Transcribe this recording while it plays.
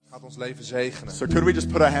Gaat ons leven zegenen. So could we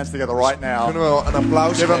just put our hands together right now? Kunnen we een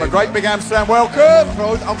applaus Give them a geven? great big Amsterdam welcome.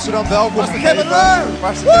 Groot Amsterdam welkom. Pastor geven. Kevin Loon.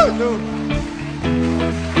 Pastor Kevin Loon.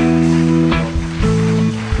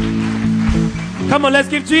 Come on, let's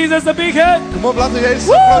give Jesus a big hand. Kom op, laten we Jezus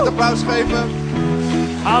een groot applaus geven.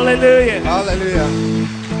 Hallelujah. Halleluja.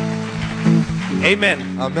 Amen.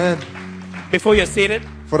 Amen. Before you're seated,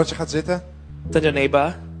 Voordat je gaat zitten, turn your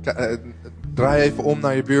neighbor. draai even om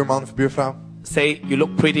naar je buurman of buurvrouw. Say, you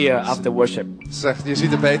look prettier after worship. Zeg, je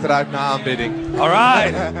ziet er beter uit na aanbidding. All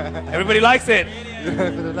right. Everybody likes it.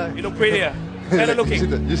 You look prettier. Better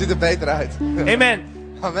looking. Je ziet er beter uit. Amen.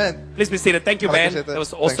 Amen. Please be seated. Thank you, Ga man. lekker That zitten.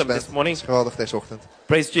 was awesome Thanks, this Ben. morning. Dat is geweldig deze ochtend.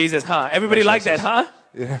 Praise Jesus, huh? Everybody like that, huh?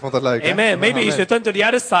 Iedereen vond dat leuk, hè? Amen. Maybe you should turn to the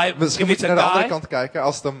other side Misschien if moet it's je a naar de andere guy kant kijken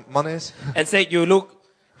als het een man is. and say you look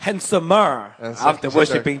handsomer En zeg, after je ziet er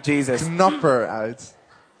worshiping Jesus. knapper uit.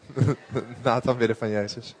 Na het aanbidden van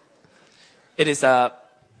Jezus. It is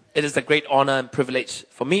a great honor and privilege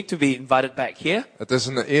for me to be invited back here. Het is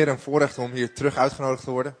een eer en voorrecht om hier terug uitgenodigd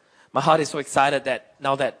te worden. My heart is so excited that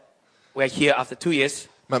now that we're here after 2 years,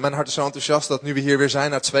 Maar mijn hart is zo enthousiast dat nu we hier weer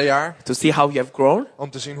zijn na 2 jaar. to see how you have grown. Om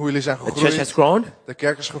te zien hoe jullie zijn The church has gegroeid. grown. De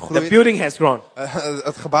kerk is The gegroeid. building has grown.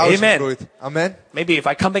 Het gebouw is Amen. gegroeid. Amen. Maybe if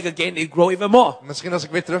I come back again, it grow even more. Misschien als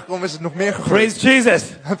ik weer terugkom is het nog meer gegroeid. Praise Jesus.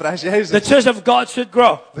 Prijs The Jezus. church of God should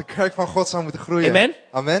grow. De kerk van God zou moeten groeien. Amen.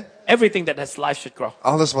 Amen. Everything that has life should grow.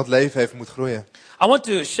 Alles wat leven heeft moet groeien. I want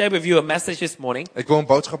to share with you a message this morning Ik wil een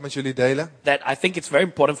boodschap met jullie delen. that I think it's very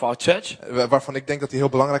important for our church Waarvan ik denk dat die heel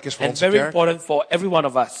belangrijk is voor and onze very kerk. important for every one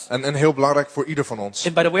of us. En heel belangrijk voor ieder van ons.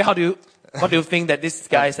 And by the way, what do you think that this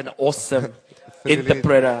guy is an awesome Vinden jullie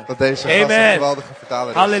interpreter? Dat deze gast een Amen. geweldige vertaler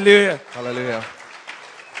is. Hallelujah. Halleluja.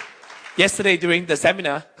 Yesterday during the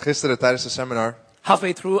seminar, Gisteren tijdens de seminar,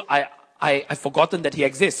 halfway through, I forgotten that he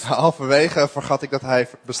exists. halverwege vergat ik dat hij I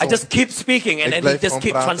bestond. just keep speaking and Ik then he bleef just gewoon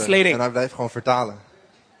keep praten en translating. hij bleef gewoon vertalen.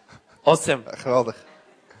 Awesome. Geweldig.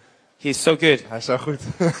 He's so good. Hij is zo goed.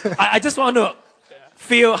 I just want to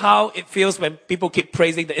feel how it feels when people keep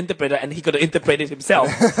praising the interpreter and he could interpret it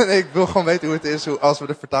himself. Ik wil gewoon weten hoe het is als we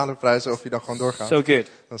de vertaler prijzen of je dan gewoon doorgaat. So good.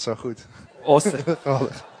 Dat is zo goed. Awesome.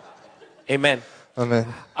 Geweldig. Amen. Amen.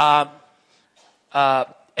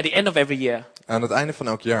 At the end of every year, Aan het einde van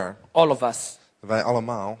elk jaar, all of us, wij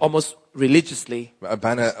allemaal, almost religiously,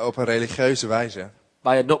 bijna op een religieuze wijze,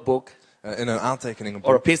 by a notebook in een aantekeningenboek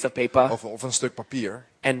or a piece of paper of een stuk papier,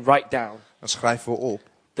 and write down dan schrijven we op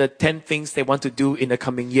the 10 things they want to do in the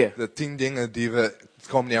coming year. de 10 dingen die we het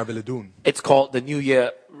komende jaar willen doen. It's called the New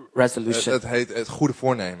Year Resolution. Het heet het goede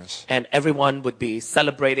voornemens. And everyone would be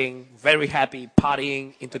celebrating, very happy,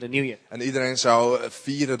 partying into the new year. En iedereen zou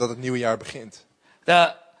vieren dat het nieuwe jaar begint.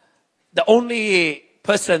 The only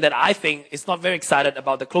person that I think is not very excited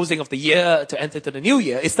about the closing of the year to enter to the new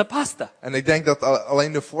year is the pastor. En ik denk dat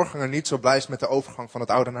alleen de voorganger niet zo blij is met de overgang van het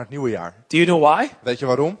oude naar het nieuwe jaar. Do you know why? Weet je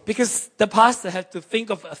waarom? Because the pastor has to think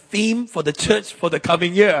of a theme for the church for the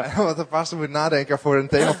coming year. Want de pastor moet nadenken voor een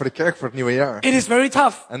thema voor de kerk voor het nieuwe jaar. It is very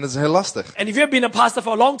tough. En dat is heel lastig. And if you have been a pastor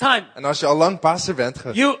for a long time, En als je al lang pastor bent,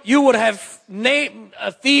 you would have named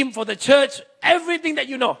a theme for the church, everything that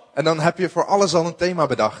you know. en dan heb je voor alles al een thema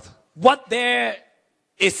bedacht. What there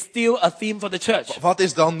is still a theme for the church. Wat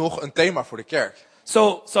is dan nog een thema voor de kerk?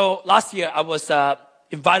 So last year I was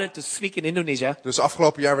invited to speak in Indonesia. Dus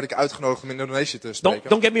afgelopen jaar werd ik uitgenodigd om in Indonesië te spreken.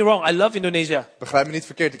 Don't get me wrong, I love Indonesia. Begrijp me niet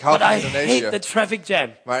verkeerd, ik hou But van I Indonesië. hate the traffic jam.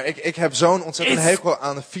 Maar ik heb zo'n ontzettende It's hekel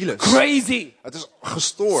aan de files. Crazy. Het is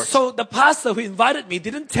gestoord. So the pastor who invited me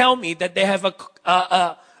didn't tell me that they have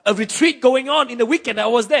a retreat going on in the weekend I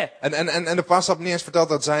was there. En de pastor had niet eens verteld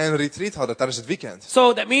dat zij een retreat hadden tijdens het weekend.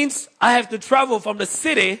 So that means I have to travel from the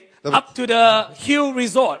city up to the hill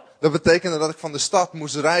resort. Dat betekende dat ik van de stad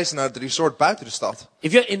moest reizen naar het resort buiten de stad.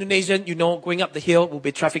 If you're Indonesian, you know going up the hill will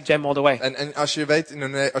be traffic jam all the way. En als je weet,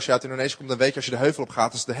 als je uit Indonesië komt, dan weet je als je de heuvel op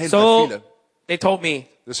gaat, is het de hele So tijd file. they told me,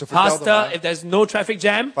 Dus ze vertelden Pastor, mij, if there's no traffic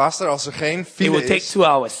jam, pastor, als er geen it file will take is, 2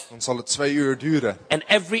 hours. dan zal het 2 uur duren. And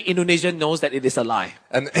every Indonesian knows that it is a lie.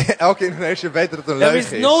 En elke Indonesiër weet dat het een There is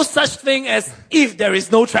leugen no is. such thing as if there is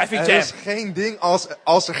no traffic Er jam. is geen ding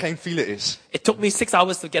als er geen file is. It took me 6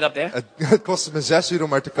 hours to get up there. Het kostte me 6 uur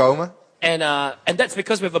om er te komen. And that's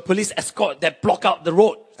because we have a police escort that block out the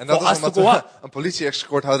road En for dat is us to omdat go we up. een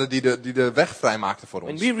politie-escort hadden die de weg vrijmaakte voor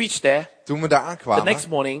When ons. we reached there, Toen we daar the aankwamen, next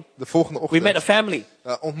morning, de volgende we met a ochtend, family.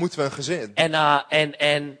 ontmoetten we een gezin.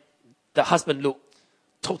 And the husband looked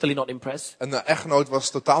totally not impressed. En de echtgenoot was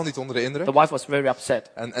totaal niet onder de indruk. The wife was very upset.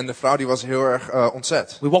 En de vrouw die was heel erg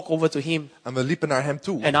ontzet. We walked over to him En we liepen naar hem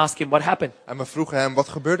toe. and asked him what happened. En we vroegen hem, wat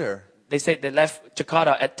gebeurde er? They said they left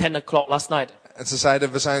Jakarta at 10 o'clock last night. En ze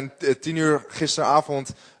zeiden, we zijn 10 uur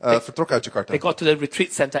gisteravond vertrokken uit Jakarta. They got to the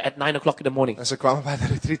retreat center at 9 o'clock in the morning. En ze kwamen bij de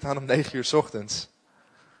retreat aan om 9 uur 's ochtends.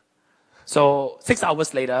 So 6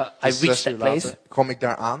 hours later, I Dus reached 6 that uur place, later kwam ik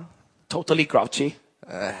daar aan. totally grouchy,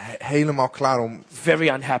 Helemaal klaar om. very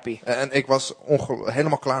unhappy. En ik was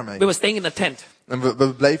helemaal klaar mee. We were staying in a tent. En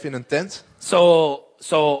we bleven in een tent. So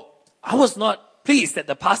I was not pleased that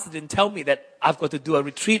the pastor didn't tell me that I've got to do a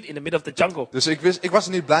retreat in the middle of the jungle. Dus ik was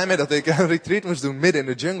er niet blij mee dat ik een retreat moest doen midden in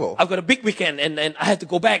de jungle. I've got a big weekend and I had to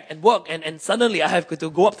go back and work and suddenly I have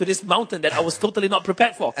to go up to this mountain that I was totally not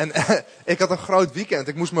prepared for. En ik had een groot weekend.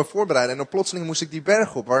 Ik moest me voorbereiden. En dan plotseling moest ik die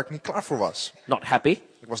berg op waar ik niet klaar voor was. Not happy.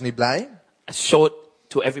 Ik was niet blij. I showed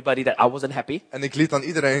to everybody that I wasn't happy. En ik liet aan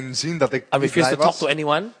iedereen zien dat ik I niet refused blij to talk was. to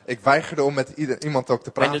anyone. Ik weigerde om met iemand ook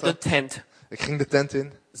te Went into the praten. tent, Ik ging de tent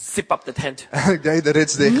in. zip up the tent. En ik deed de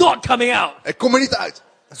rits dicht. Not coming out. Ik kom er niet uit.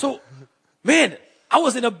 So, man, I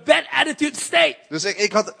was in a bad attitude state. Dus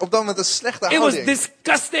ik had op dat moment een slechte It was houding.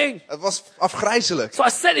 disgusting. Het was afgrijzelijk. So I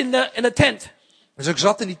sat in the tent. Dus ik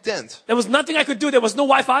zat in die tent. There was nothing I could do. There was no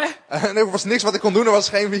Wi-Fi. En er was niks wat ik kon doen. Er was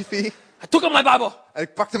geen wifi. I took up my Bible En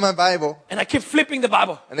ik pakte mijn Bijbel. and I kept flipping the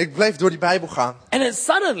Bible. En ik bleef door die Bijbel gaan. And then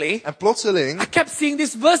suddenly, En plotseling I kept seeing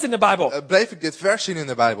this verse in the Bible. bleef ik dit vers zien in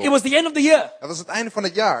de Bijbel. It was the end of the year. Het was het einde van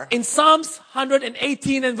het jaar. In Psalms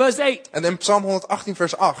 118 and verse 8, En in Psalm 118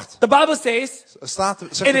 vers 8 the Bible says, zegt it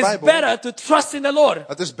de is Bijbel. better to trust in the Lord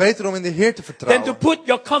Het is beter om in de Heer te than to vertrouwen. put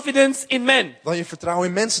your confidence in men. Dan je vertrouwen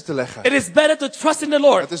in mensen te leggen. It is better to trust in the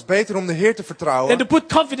Lord Het is beter om de Heer te than to vertrouwen. put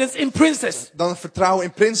confidence in princes. Dan vertrouwen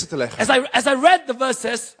in prinsen te leggen. As I read the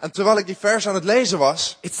verses, En terwijl ik die vers aan het lezen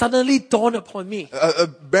was, it suddenly dawned upon me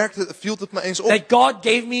viel het me eens op. that God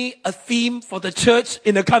gave me a theme for the church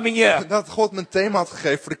in the coming year. Dat God me een thema had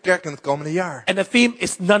gegeven voor de kerk in het komende jaar. And the theme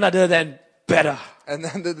is none other than better. En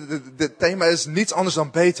het thema is niets anders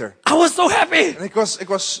dan beter. I was so happy En ik was zo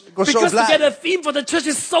because to get blij. a theme for the church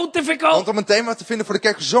is so difficult. Want om een thema te vinden voor de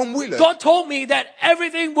kerk is zo moeilijk. God told me that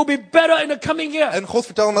everything will be better in the coming year. En God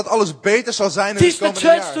vertelde dat alles beter zal zijn in Teach het the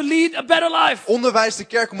komende church to jaar. lead a better life. Onderwijs de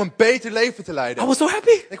kerk om een beter leven te I leiden. was so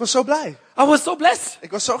happy. Ik was zo blij. I was so blessed.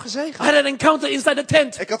 Ik was zo I gezegend. had an encounter inside the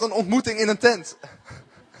tent. Ik had een ontmoeting in een tent.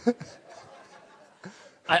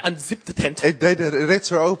 I unzipped the tent, Ik deed de rits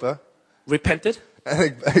weer open. repented, En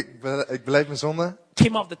ik beleed mijn zonde.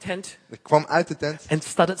 came out of the tent, Ik kwam uit de tent. and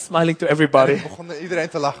started smiling to everybody. En begon iedereen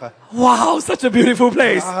te lachen. Wow, such a beautiful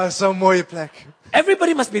place. Ah, zo'n mooie plek.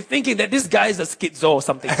 Everybody must be thinking that this guy is a schizo or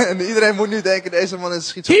something. En iedereen moet nu denken, deze man is He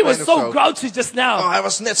schizofreen was of so zo. grouchy just now. Oh, hij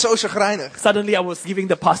was net zo chagrijnig. Suddenly I was giving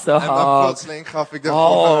the pastor a En dan hug. plotseling gaf ik de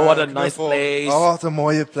Oh, what a knuffel. nice place. Oh, wat een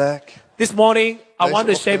mooie plek. This morning, I Deze want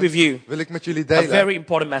to share ochtend with you wil ik met jullie a delen very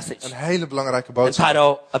important message een hele belangrijke boodschap.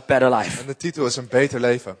 entitled A Better Life. En de titel is een beter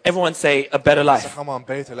leven. Everyone say A Better Life. Zeg allemaal een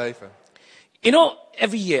beter leven. You know,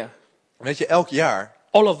 every year, Weet je, elk jaar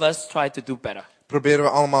all of us try to do better. proberen we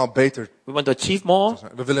allemaal beter. We want to achieve more.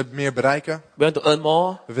 We willen meer bereiken. We want to earn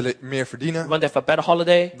more. We willen meer We verdienen. want to have a better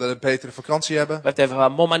holiday. We willen een betere vakantie hebben. We have to have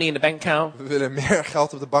more money in the bank account. We willen meer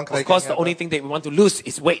geld op de Of bankrekening course, the hebben. only thing that we want to lose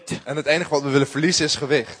is weight. En het enige wat we willen verliezen is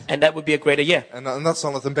gewicht. And that would be a greater year. En dat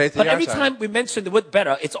zal het een beter But jaar every zijn. time we mention the word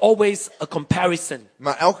better, it's always a comparison.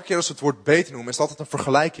 Maar elke keer als we het woord beter noemen, is het altijd een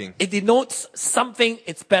vergelijking. It denotes something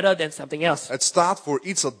it's better than something else. Het staat voor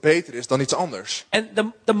iets dat beter is dan iets anders. And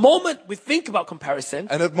the moment we think about comparison,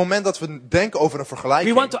 En het moment dat we denken over een we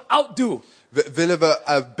vergelijking, want to outdo, willen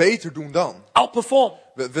we beter doen dan. outperform,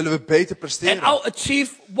 Willen we beter and presteren.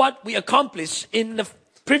 outachieve what we accomplished in the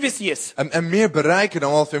previous years. En meer bereiken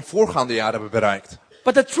dan wat we in voorgaande jaren hebben bereikt.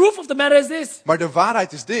 But the truth of the matter is this. Maar de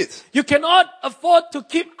waarheid is dit. You cannot afford to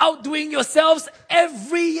keep outdoing yourselves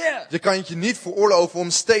every year. Je kan het je niet veroorloven om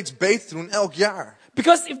steeds beter te doen elk jaar.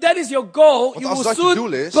 Because if that is your goal, you als will dat je soon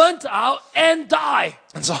doel is- burnt out and die.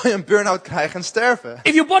 Dan zal je een burn-out krijgen en sterven.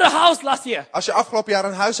 If you bought a house last year, Als je afgelopen jaar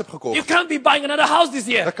een huis hebt you gekocht, can't be buying another house this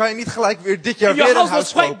year. dan kan je niet gelijk weer dit jaar If your weer een house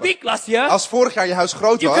was huis quite kopen. big last year, Als vorig jaar je huis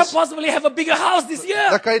groot you can't was, possibly have a bigger house this dan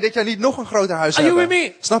year. kan je dit jaar niet nog een groter huis Are you with hebben.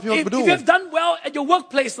 me? Snap je wat ik If bedoel? you have done well at your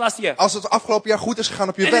workplace last year, Als het afgelopen jaar goed is gegaan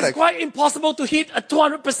op je it is werk, quite impossible to hit a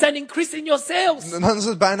 200% increase in your sales. dan is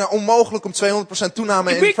het bijna onmogelijk om 200% toename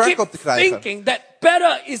If in we keep verkoop te krijgen. thinking that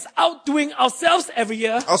better is outdoing ourselves every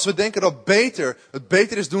year, Als we denken dat het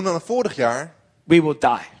beter is doen dan het vorig jaar, we will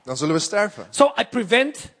die. dan zullen we sterven. So I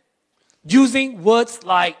prevent using words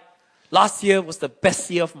like last year was the best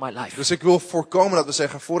year of my life. Dus ik wil voorkomen dat we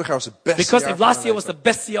zeggen, vorig jaar was het beste Because jaar if van last mijn year was leven. the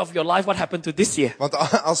best year of your life, what happened to this year?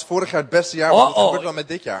 Want als vorig jaar het beste jaar was, wat gebeurt dan met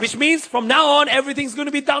dit jaar? Which means from now on, everything's going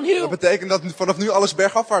to be downhill. Dat betekent dat vanaf nu alles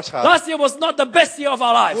bergafwaarts gaat. Last year was not the best year of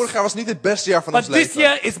our Vorig lives. jaar was niet het beste jaar van But ons this leven.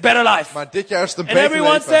 year is better life. Maar dit jaar is het een And beter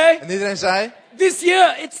everyone leven. say- En iedereen zei, This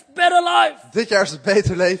year, it's better life. dit jaar is het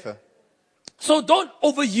beter leven. So don't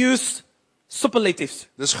overuse superlatives.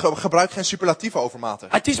 Dus gebruik geen superlatieven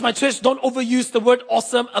overmatig. I teach my church, don't overuse the word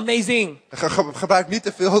awesome, amazing. Gebruik niet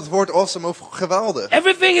te veel het woord awesome of geweldig.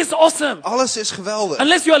 Everything is awesome. Alles is geweldig.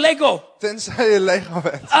 Unless you're Lego. Tenzij je Lego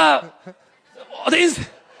bent.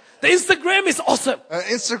 The Instagram is awesome.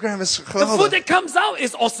 Instagram is The food geweldig. that comes out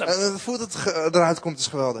is awesome. En het food dat eruit komt is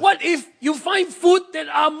geweldig. What if you find food that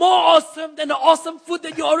are more awesome than the awesome food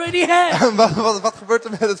that you already have? En wat gebeurt er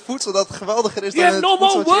met het voedsel dat geweldiger is You dan have het no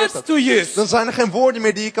voedsel more wat je eerst words had? to use. Dan zijn er geen woorden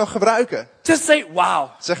meer die je kan gebruiken. Just say, wow,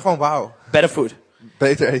 Zeg gewoon wauw. better food.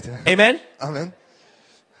 Beter eten. Amen? Amen.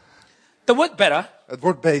 The word better Het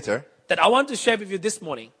wordt beter. that I want to share with you this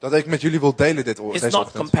morning Dat ik met jullie wil delen is deze not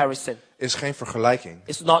ochtend. comparison. Is geen vergelijking.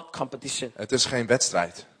 It's not competition. Het is geen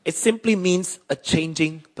wedstrijd. It simply means a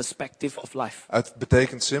changing perspective of life. Het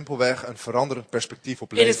betekent simpelweg een veranderend perspectief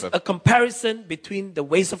op It is leven. a comparison between the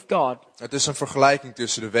ways of God Het is een vergelijking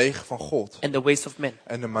tussen de wegen van God and the ways of men.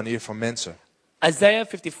 en de manier van mensen. Isaiah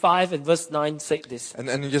 55 and verse 9 said this.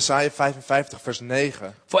 En Jesaja 55 vers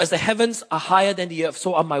 9. For as the heavens are higher than the earth,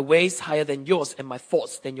 so are my ways higher than yours and my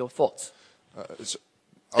thoughts than your thoughts.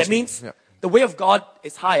 That means Ja. the way of God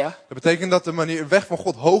is higher Dat betekent dat de weg van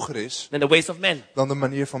God hoger is than the ways of men. dan de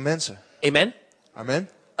manier van mensen. Amen? Amen.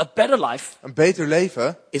 A better life Een beter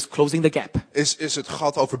leven is closing the gap. is het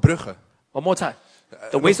gat overbruggen. One more time.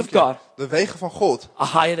 The ways of God De wegen van God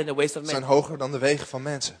are higher than the ways of zijn men. hoger dan de wegen van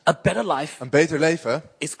mensen. A better life Een beter leven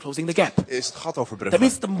is closing the gap. is het gat That overbruggen.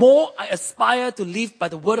 means the more I aspire to live by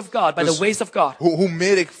the word of God, by the Dus ways of God, hoe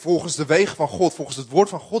meer ik volgens de wegen van God, volgens het woord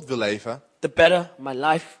van God wil leven, the better my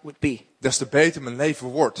life would be. des te beter mijn leven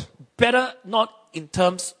wordt. Better not in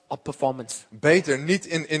terms of performance. Beter niet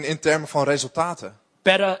in termen van resultaten,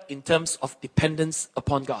 Better in terms of dependence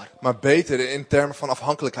upon God. maar beter in termen van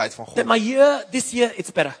afhankelijkheid van That God. my year, this year,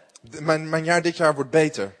 it's better. Mijn jaar dit jaar wordt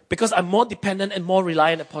beter, Because I'm more dependent and more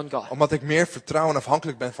reliant upon God. omdat ik meer vertrouwen en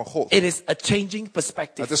afhankelijk ben van God. It is a changing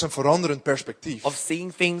perspective Het is een veranderend perspectief of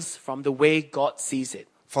seeing things from the way God sees it.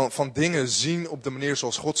 van dingen zien op de manier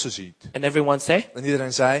zoals God ze ziet. And everyone say, En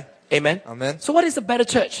iedereen zei, Amen. amen. So what is a better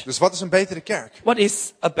church? Dus wat is een betere kerk? What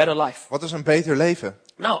is a better life? Wat is een beter leven?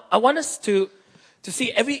 Now, I want us to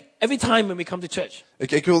see every time when we come to church.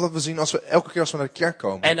 Ik wil dat we zien elke keer als we naar de kerk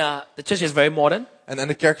komen. And the church is very modern. En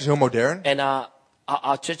de kerk is heel modern. And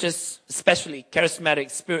our churches, especially charismatic,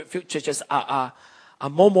 spirit-filled churches, are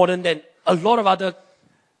more modern than a lot of other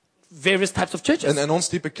various types of churches. En ons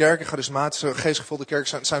type kerken, charismatische, geestgevulde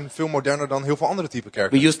kerken, zijn veel moderner dan heel veel andere type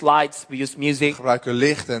kerken. We use lights, we use music, We gebruiken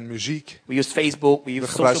licht en muziek. we use Facebook, we We use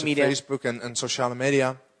social gebruiken media. Facebook en sociale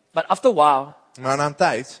media. But after a while, Maar na een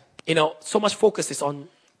tijd so much focus is on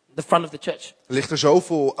the front of the church. ligt er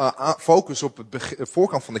zoveel focus op het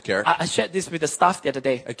voorkant van de kerk. I shared this with the staff the other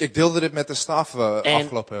day. Ik deelde dit met de staf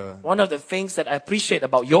afgelopen One of the things that I appreciate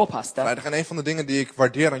about your pastor, vrijdag. En een van de dingen die ik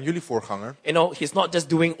waardeer aan jullie voorganger. he's not just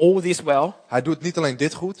doing all this well, Hij doet niet alleen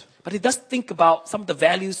dit goed. but he does think about some of the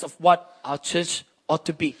values of what our church ought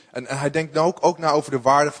to be. En hij denkt nou ook na over de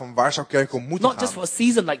waarde van waar zou kerk om moeten Not just gaan. for a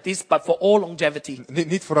season like this, but for all longevity.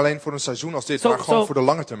 Niet voor alleen voor een seizoen als dit, maar gewoon voor de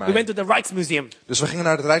lange we termijn. went to the Rijksmuseum Dus we gingen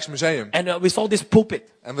naar het Rijksmuseum. and we saw this pulpit.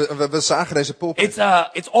 En we zagen deze pulpit.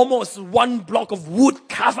 It's almost one block of wood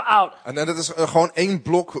carved out. En dat is gewoon één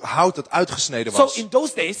blok hout dat uitgesneden So was. in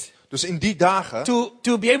those days, Dus in die dagen,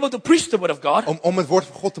 to be able to preach the word of God, om het woord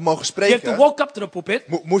van God te mogen you have to spreken, walk up to the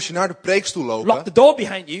pulpit, moest je naar de preekstoel lock lopen. the door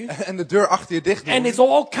behind you, En de deur achter je dicht and doen. it's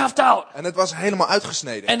all carved out. En het was helemaal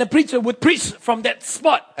uitgesneden. And the preacher would preach from that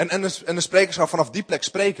spot. En de spreker zou vanaf die plek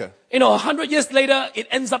spreken. 100 years later, it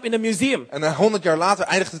ends up in a museum. En 100 jaar later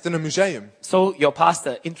eindigt het in een museum. So your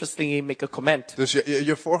pastor, interestingly, make a comment. Dus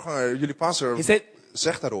je voorganger, jullie pastor, He said,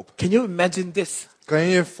 zegt daarop. can you imagine this? Kan je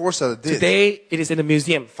je voorstellen, dit. Today, it is in a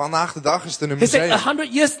museum. Vandaag de dag is het in een He said, museum.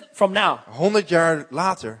 100 years from now, 100 jaar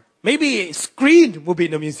later maybe a screen will be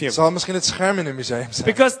in a museum. zal misschien het scherm in een museum zijn.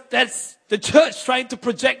 Because that's the church trying to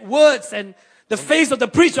project words and the face of the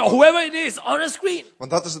preacher or whoever it is on a screen.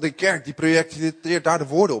 Want dat is de kerk, die projecteert daar de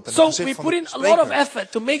woorden op. En So het gezicht we van put de in a lot of spreker.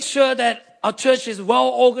 effort to make sure that our church is well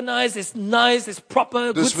organized, is nice, is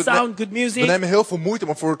proper, Dus good sound, good we music, nemen heel veel moeite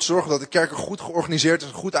om ervoor te zorgen dat de kerk er goed georganiseerd is,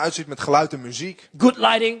 goed uitziet met geluid en muziek. good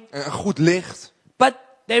lighting. En goed licht. But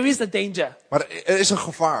there is a danger Maar er is een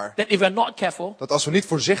gevaar that if we're not careful, dat als we niet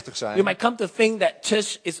voorzichtig we zijn, might come to think that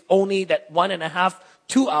church is only that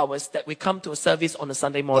 1.5-2 hours that we come to a service on a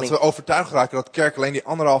Sunday dat morning. we overtuigd raken dat kerk alleen die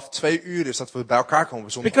 1,5-2 uur is dat we bij elkaar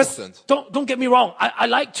komen op Because zondagochtend. don't get me wrong, I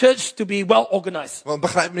like church to be well organized. Want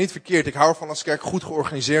begrijp me niet verkeerd, ik hou ervan als kerk goed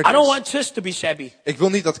georganiseerd I don't is. want church to be shabby. Ik wil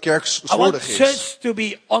niet dat kerk I want slordig is. church to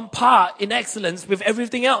be on par in excellence with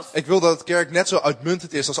everything else. Ik wil dat het kerk net zo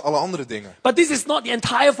uitmuntend is als alle andere dingen. But this is not the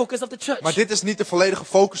entire focus of the church. Maar dit is niet de volledige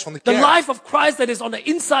focus van de The kerk. life of Christ that is on the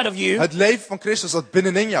inside of you Het leven van Christus dat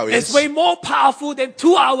binnenin jou is is, way more powerful than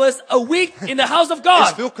 2 hours a week in the house of is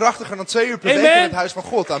God. veel krachtiger dan 2 uur per week Amen. in het huis van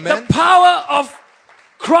God. The Amen. power of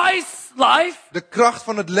Christ's life De kracht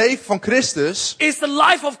van het leven van Christus is the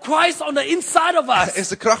life of Christ on the inside of us. is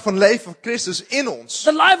de kracht van het leven van Christus in ons.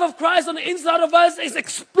 The life of Christ on the inside of us is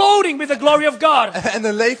exploding with the glory of God. En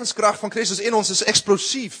de levenskracht van Christus in ons is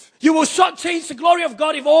explosief. You will shortchange the glory of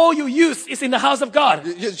God if all you use is in the house of God.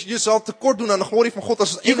 Je zal tekort doen aan de glorie van God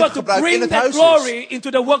als het You enige got to gebruik in bring het that huis is. glory into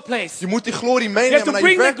the workplace. Je moet die glorie You have meenemen to naar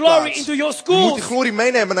je bring that glory werkplaats. into your Je moet schools. die glorie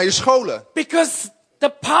meenemen naar je scholen. Because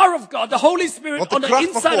the power of God, the Holy Spirit Want on de the kracht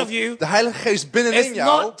van inside God, of you, de Heilige Geest binnenin is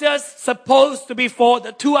jou, not just supposed to be for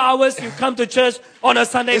the 2 hours you come to church on a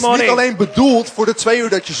Sunday is niet morning. alleen bedoeld voor de 2 uur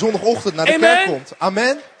dat je zondagochtend naar de Amen. kerk komt.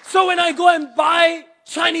 Amen. So when I go and buy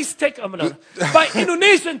Chinese takeaway, buy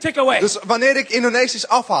Indonesian takeaway, Dus wanneer ik Indonesisch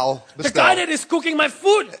afhaal, the guy bestel, that is cooking my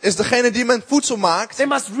food, is degene die mijn voedsel maakt, they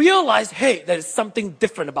must realize, hey, there is something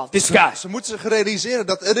different about this guy. ze moeten zich realiseren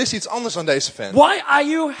dat er is iets anders aan deze fan. Why are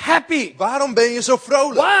you happy? Waarom ben je zo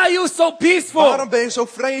vrolijk? Why are you so peaceful? Waarom ben je zo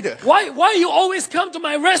vredig? Why you always come to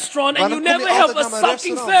my restaurant and you Waarom kom never je have altijd a naar mijn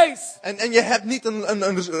sulking restaurant? face? En je hebt niet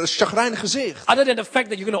een chagrijnig gezicht. Other than the fact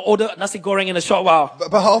that you're going to order nasi goreng in a short while.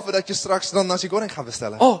 Behalve dat je straks dan nasi goreng gaat bestellen.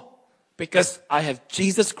 Oh, because I have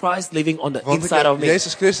Jesus Christ living on the Want ik inside heb of me.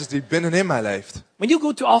 Jezus Christus die binnenin mij leeft. When you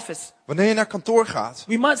go to office, Wanneer je naar kantoor gaat,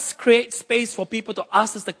 we must create space for people to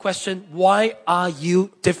ask us the question, why are you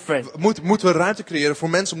different? moeten we ruimte creëren voor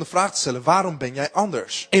mensen om de vraag te stellen, waarom ben jij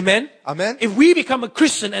anders? Amen? Amen. If we become a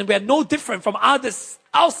Christian and we are no different from others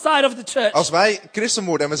outside of the church, Als wij christen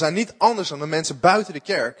worden en we zijn niet anders dan de mensen buiten de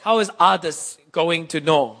kerk, how is others going to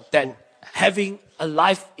know that having a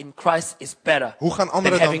life in Christ is better hoe gaan than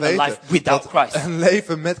anderen dan having a life weten without dat Christ? een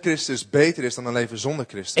leven met Christus beter is dan een leven zonder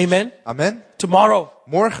Christus? Amen? Amen. Tomorrow,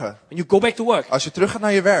 Morgen, when you go back to work, als je terug gaat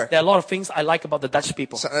naar je werk, there are a lot of things I like about the Dutch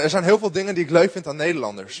people. er zijn heel veel dingen die ik leuk vind aan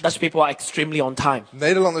Nederlanders. Dutch people are extremely on time.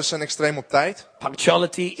 Nederlanders zijn extreem op tijd.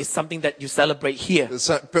 Punctuality is something that you celebrate here.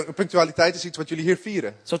 Punctualiteit is iets wat jullie hier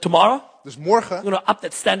vieren. So tomorrow, Dus morgen you're going to up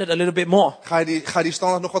that standard a little bit more. ga je die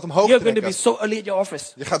standaard nog wat omhoog You're going to be trekken. so early at your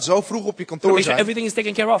office. Je gaat zo vroeg op je To kantoor make sure zijn. everything is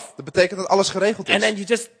taken care of. Dat betekent dat alles geregeld And is. then you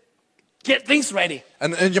just get things ready.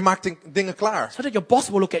 En je maakt dingen klaar. So that your boss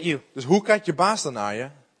will look at you. Dus hoe kijkt je baas dan naar je?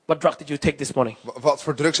 What drug did you take this morning? Wat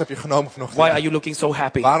voor drugs heb je genomen Why vanochtend? are you looking so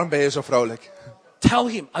happy? Waarom ben je zo vrolijk? Tell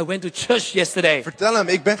him, I went to church yesterday. Vertel hem,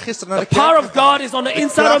 ik ben gisteren naar de The power kerk of gegaan. God is on the De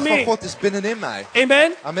inside of kracht van me. God is binnenin mij.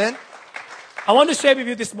 Amen? Amen. I want to share with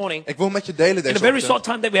you this morning, Ik wil met je delen in deze a very ochtend. short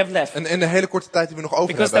time that we have left, En in de hele korte tijd die we nog over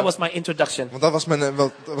because that hebben. was my introduction. Want dat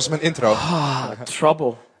was mijn intro.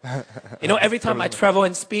 Trouble. You know, every time I travel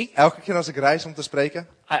and speak, Elke keer als ik reis om te spreken,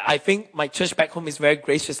 I think my church back home is very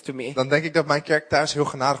gracious to me. dan denk ik dat mijn kerk thuis heel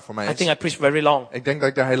genadig voor mij I think is. I preach very long. Ik denk dat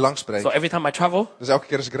ik daar heel lang So spreek. every time I travel, Dus elke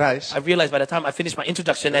keer als ik reis, I realize by the time I finish my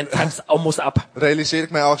introduction and time's almost up. realiseer ik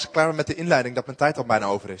mij als ik klaar ben met de inleiding dat mijn tijd al bijna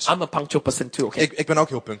over is. I'm a punctual person too, okay? Ik ben ook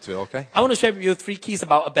heel punctueel, oké? I want to share with you 3 keys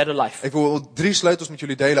about a better life. Ik wil 3 sleutels met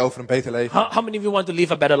jullie delen over een beter leven. How many of you want to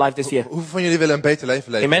live a better life this year? Hoeveel van jullie willen een beter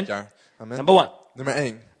leven leven Amen. dit jaar? Amen. Number 1, Nummer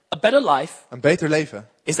 1. a better life Een beter leven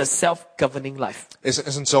is a self-governing life.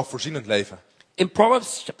 is een zelfvoorzienend leven. In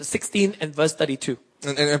Proverbs chapter 16 and verse 32,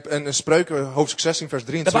 En Spreuken hoofdstuk 16 vers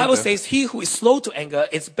the Bible 23. says, he who is slow to anger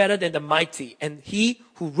is better than the mighty, and he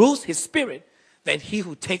who rules his spirit than he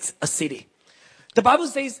who takes a city. The Bible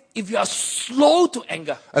says, if you are slow to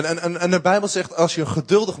anger, En de Bijbel zegt, als je een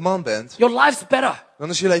geduldig man bent, your life's better. dan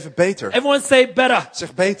is je leven beter. Everyone say better.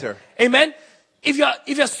 Zeg beter. Amen. If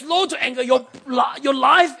you're slow to anger, your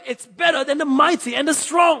life is better than the mighty and the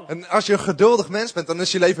strong. En als je een geduldig mens bent, dan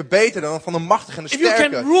is je leven beter dan van de machtige en de If you can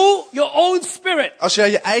sterke. rule your own spirit, Als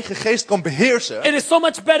jij je eigen geest kan beheersen, it is so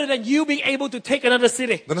much better than you being able to take another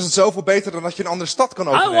city. dan is het zoveel beter dan dat je een andere stad kan I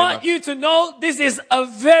want overnemen. you to know this is a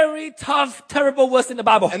very tough, terrible verse in the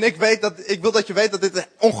Bible. En ik wil dat je weet dat dit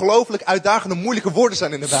ongelooflijk uitdagende, moeilijke woorden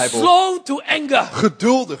zijn in de Bijbel. Slow to anger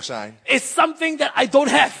Geduldig zijn is something that I don't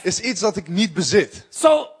have. is iets dat ik niet bezit.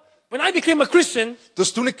 So when I became a Christian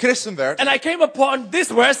Dus toen ik christen werd and I came upon this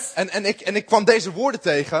verse, en ik kwam deze woorden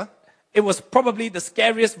tegen, It was probably the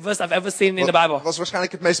scariest verse I've ever seen in the Bible. Was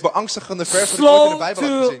waarschijnlijk het meest beangstigende vers dat ik ooit in de Slow Bijbel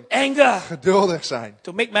heb to gezien. anger. Geduldig zijn.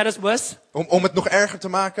 To make matters worse, Om het nog erger te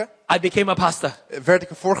maken, I became a pastor. werd ik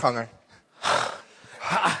een voorganger.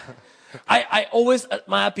 I always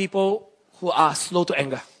admire people who are slow to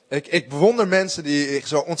anger. Ik bewonder mensen die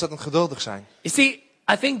zo ontzettend geduldig zijn. You see,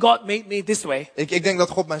 I think God made me this way. Ik denk dat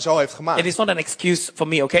God mij zo heeft It gemaakt. is not an excuse for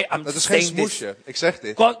me, okay? I'm Dat is geen saying this. smoesje. Ik zeg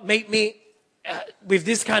dit. God made me with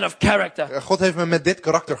this kind of character. God heeft me met dit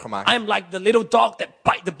karakter gemaakt. I'm like the little dog that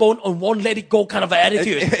bite the bone and won't let it go kind of an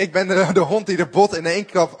attitude. Ik ben de hond die de bot in één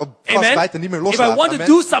klap vastbijt en niet meer If I loslaat. want to Amen.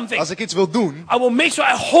 do something, Als ik iets wil doen, I will make sure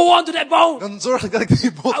I hold on to that bone. dan zorg ik dat ik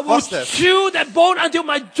die bot I will vast heb. chew that bone until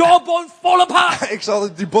my jawbone fall apart. Ik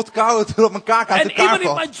zal die bot kauwen tot mijn kaak uit And elkaar even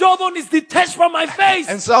if my valt. jawbone is detached from my face,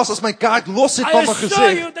 En zelfs als mijn kaak los zit I van mijn assure you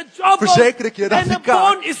gezicht, the jawbone verzeker ik je dat and die the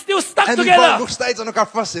kaak bone is still stuck en die bot nog together. steeds aan elkaar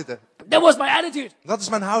vastzitten. That was my attitude. Dat is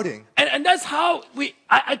mijn houding. And that's how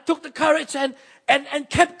I took the courage and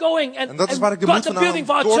kept going and En dat is waar ik de got moed the van building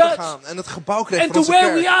for had our door te church. gaan. En het gebouw kreeg And voor to onze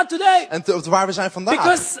where we kerk. are today. En tot waar we zijn vandaag.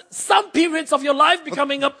 Because some periods of your life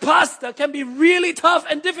becoming a pastor can be really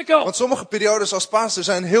tough and difficult. Want sommige periodes als pastor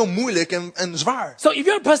zijn heel moeilijk en zwaar. So if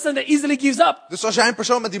you're a person that easily gives up, Dus als jij een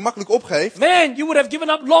persoon bent die makkelijk opgeeft, man, you would have given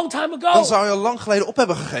up long time dan ago. zou je al lang geleden op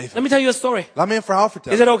hebben gegeven. Let me tell you a story. Laat me een verhaal Is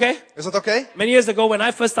vertellen. it okay? Is dat oké? Many years ago when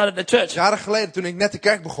I first started the church, Jaren geleden, toen ik net de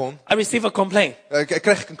kerk begon, I received a complaint.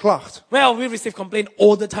 kreeg ik een klacht. Well, we receive complaint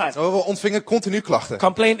all the time. We ontvingen continu klachten.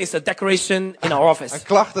 Complaint is a decoration in our office. En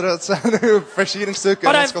klachten, dat zijn versieringsstukken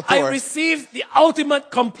But in ons I kantoor. received the ultimate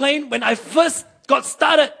complaint when I first got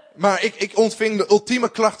started. Maar ik ontving de ultieme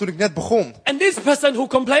klacht toen ik net begon. And this person who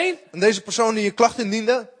complained, En deze persoon die een klacht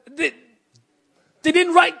indiende, they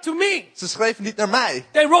didn't write to me. ze schreven niet naar mij.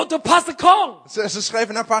 They wrote to Pastor Kong. Ze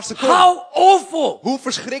schreven naar Pastor Kong. How awful. Hoe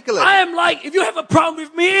verschrikkelijk. I am like, if you have a problem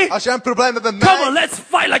with me, Als jij een probleem hebt met come on, mij, let's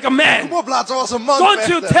fight like a man. kom op, laten we als een man Don't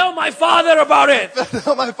you vechten. tell my father about it.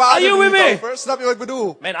 Vertel mijn vader Are you er with niet me? over. Snap je wat ik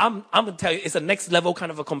bedoel? Man, I'm going to tell you, it's a next level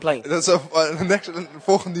kind of a complaint. Dat is een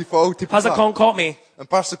volgend niveau type Pastor klacht. Kong called me En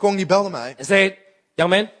Pastor Kong die belde mij. and said, young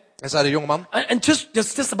man, En zei de jongeman, and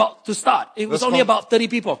just about to start. It was is only gewoon- about 30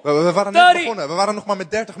 people. we waren net 30. begonnen. We waren nog maar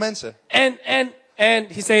met 30 mensen. And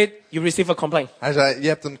he said, you received a complaint. Hij zei, je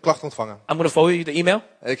hebt een klacht ontvangen. I'm going to forward you the email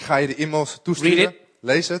Ik ga je de e-mails Read toesturen. it.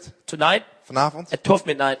 Lees het. tonight Vanavond. at 12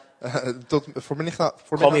 midnight. Voor middag.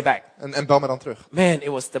 Call me back. En bel me dan terug. Man, it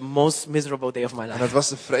was the most miserable day of my En life. het was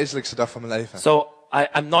de vreselijkste dag van mijn leven. So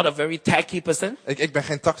I'm not a very tacky person. Ik ben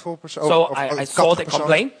geen tactvol persoon. So of I kattige saw the persoon.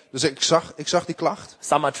 complaint. Dus ik zag die klacht.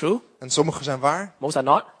 Some are true, En sommige zijn waar. most are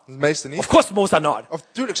not. De meeste niet. Of course, most are not. Of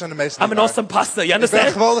tuurlijk zijn de meeste I'm niet an waar. awesome pastor. You Ik ben een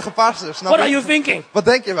understand? geweldige pastor. Snap What je? are you thinking? Wat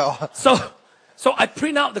denk je wel? So I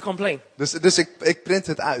print out the complaint. Dus ik print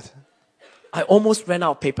het uit. I almost ran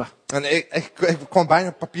out of paper. En ik kwam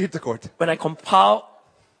bijna papiertekort. When I compile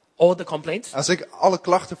all the complaints, Als ik alle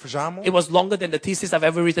klachten verzamel. it was longer than the thesis I've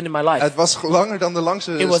ever written in my life. Het was langer dan de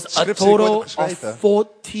langste It was a scriptie die ik ooit heb total of geschreven.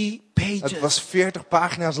 40 Het pages. was 40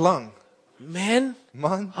 pagina's lang. Man,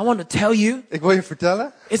 Man, I want to tell you, ik wil je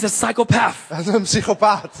vertellen. it's a psychopath. Hij is een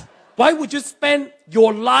psychopaat. Why would you spend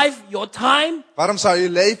your life, your time, Waarom zou je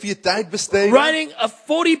leven, je tijd besteden writing a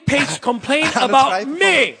 40-page complaint aan het about schrijven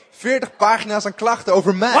me? van 40 pagina's aan klachten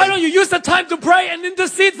over Why mij? don't you use the time to pray and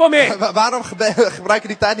intercede for me? Waarom gebruik je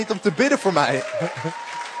die tijd niet om te bidden voor mij?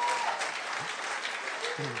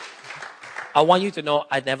 I want you to know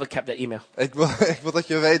I never kept that email. Ik wil dat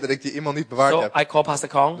je weet dat ik die e-mail niet bewaard So heb. I called Pastor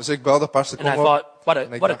Kong Dus ik belde Pastor and I Kong op. thought,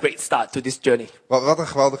 what a great start to this journey. Wat een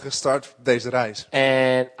geweldige start voor deze reis.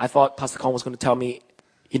 And I thought Pastor Kong was going to tell me,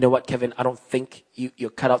 you know what, Kevin, I don't think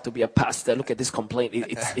you're cut out to be a pastor. Look at this complaint.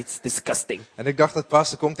 It's disgusting. En ik dacht dat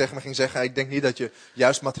Pastor Kong tegen me ging zeggen, ik denk niet dat je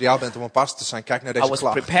juist materiaal bent om een pastor te zijn. Kijk naar I deze was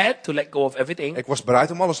klacht. prepared to let go of everything, Ik was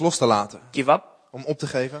bereid om alles los te laten. give up, Om op te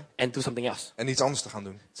geven and do something else. en iets anders te gaan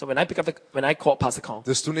doen. So when I called Pastor Kong,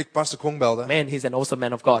 Dus toen ik Pastor Kong belde, man, he's an awesome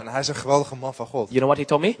man of God. en hij is een geweldige man van God. You know what he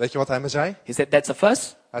told me? Weet je wat hij me zei? He said, that's the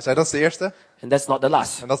first, Hij zei, dat is de eerste and that's not the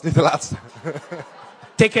last. en dat is niet de laatste.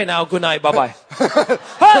 Take care now. Good night. Bye-bye.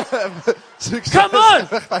 Succes. Come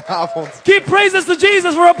on! Fijne avond. Give praises to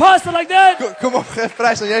Jesus for a pastor like that. Kom op, geef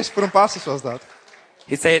prijs aan Jezus voor een pastor zoals dat.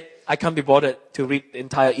 He said, I can't be bothered to read the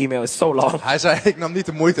entire email. It's so long. Hij zei, ik nam niet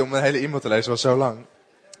de moeite om een hele e-mail te lezen, het was zo lang.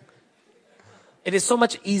 It is so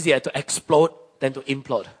much easier to explode than to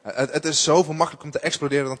implode. Het is zoveel makkelijker om te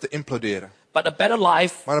exploderen dan te imploderen. But a better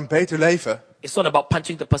life Maar een beter leven is not about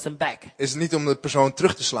punching the person back. is niet om de persoon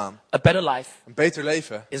terug te slaan. A better life Een beter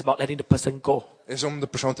leven is about letting the person go. is om de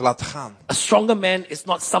persoon te laten gaan. A stronger man is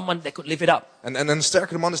not someone that could live it up. En een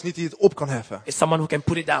sterkere man is niet die het op kan heffen. It's someone who can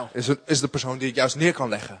put it down. Is de persoon die het juist neer kan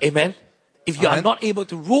leggen. Amen. If you are Amen. not able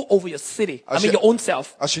to rule over your city, Als your je- own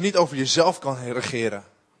self, Als je niet over jezelf kan regeren,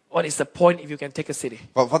 what is the point if you can take a city?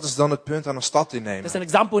 wat is dan het punt aan een stad innemen? There's an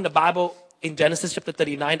example in the Bible in Genesis chapter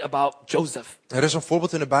 39 about Joseph. Er is een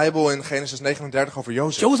voorbeeld in de Bijbel in Genesis 39 over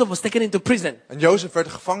Jozef. Joseph was taken into prison En Jozef werd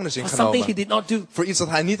de gevangenis for something he ingenomen did not do. voor iets dat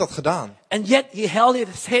hij niet had gedaan. And yet he held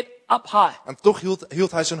his head up high. En toch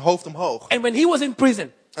hield hij zijn hoofd omhoog. And when he was in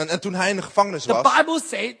prison, En toen hij in de gevangenis the was, Bible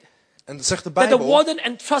said en dat zegt de that the Bijbel, warden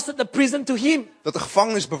entrusted the prison to him. dat de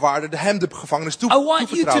gevangenisbewaarder hem de gevangenis I want you to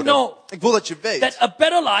toevertrouwde. know Ik wil dat je weet That a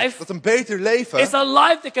better life dat een beter leven is a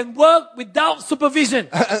life that can work without supervision.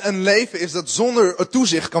 een leven is dat zonder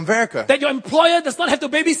toezicht kan werken. That your employer does not have to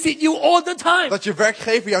babysit you all the time. Dat je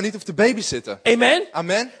werkgever jou niet hoeft te babysitten. Amen?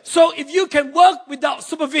 Amen. So if you can work without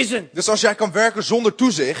supervision, Dus als jij kan werken zonder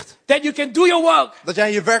toezicht, that you can do your work dat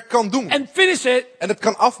jij je werk kan doen and finish it en het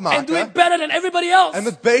kan and do afmaken it better than everybody else, en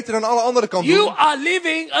het beter dan alle anderen kan you doen, are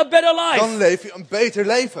living a better dan life. leef je een beter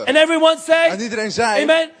leven. And everyone En say, iedereen zei,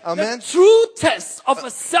 Amen. amen. The true test of a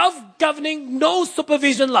self-governing, no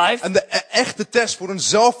supervision life En de echte test voor een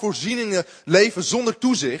zelfvoorzienende leven zonder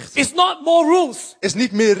toezicht is not more rules. is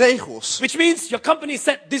niet meer regels. Which means your company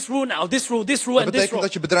set this rule now, this rule, this rule, Dat and this betekent rule.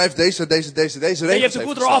 dat je bedrijf deze Then you have regels to heeft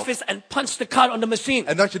go to the gesteld. office and punch the card on the machine.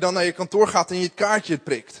 En dat je dan naar je kantoor gaat en je het kaartje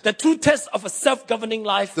prikt. The true test of a self-governing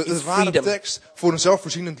life De is ware freedom. tekst voor een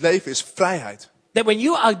zelfvoorzienend leven is vrijheid. That when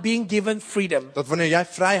you are being given freedom, Dat wanneer jij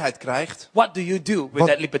vrijheid krijgt, what do you do with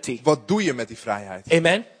that liberty? wat doe je met die vrijheid?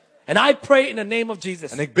 Amen. And I pray in the name of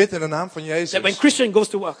Jesus En ik bid in de naam van that when Jezus, Christian goes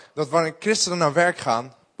to work, dat wanneer christenen naar werk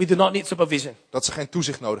gaan, we do not need supervision. dat ze geen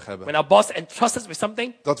toezicht nodig hebben. When our boss entrusts us with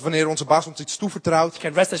something, Dat wanneer onze baas ons iets toevertrouwt, you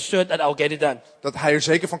can rest assured that I'll get it done. dat hij er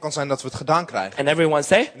zeker van kan zijn dat we het gedaan krijgen. And everyone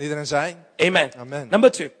say, En iedereen zei, Amen. Amen.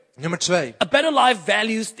 Number 2, nummer 2. a better life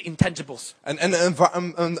values the intangibles.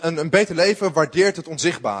 Een beter leven waardeert het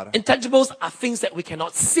onzichtbare. Intangibles are things that we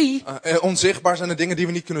cannot see, Onzichtbaar zijn de dingen die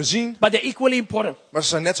we niet kunnen zien, but they're equally important. maar ze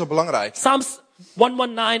zijn net zo belangrijk. Psalms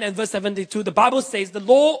 119 and verse 72, the Bible says, the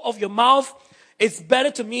law of your mouth is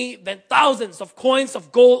better to me than thousands of coins of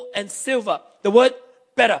gold and silver. The word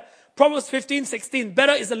better. Proverbs 15:16,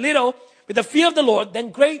 better is a little with the fear of the Lord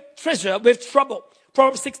than great treasure with trouble.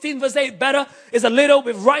 Proverbs 16 verse 8, better is a little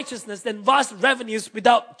with righteousness than vast revenues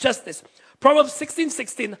without justice. Proverbs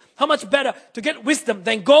 16:16, how much better to get wisdom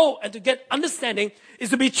than gold and to get understanding is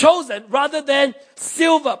to be chosen rather than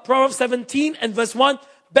silver. Proverbs 17 and verse 1,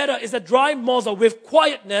 better is a dry morsel with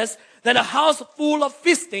quietness than a house full of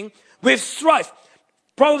feasting with strife.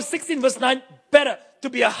 Proverbs 16 verse 9, better to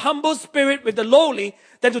be a humble spirit with the lowly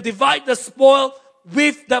than to divide the spoil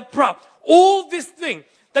with the proud. All this thing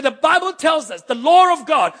that the Bible tells us, the law of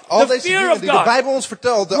God, Al the deze fear dingen of die de God, Bijbel ons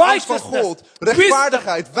vertelt, de angst van righteousness, God,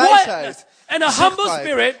 rechtvaardigheid, wisdom, wijsheid, quietness, and a humble zachtheid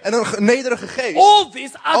spirit, en een nederige geest. all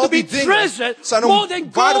these are Al to die be dingen treasured zijn more om than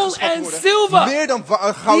waardig gold geschat and worden. silver. Meer dan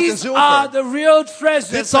goud en These are zilver. the real Dit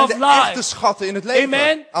treasures zijn of de echte life. schatten in het leven.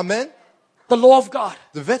 Amen. Amen. The law of God,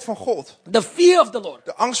 De wet van God. the fear of the Lord.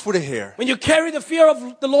 De angst voor de Heer. When you carry the fear of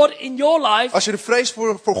the Lord in your life, Als je de vrees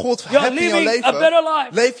voor God You're hebt in jouw living a better leven, life.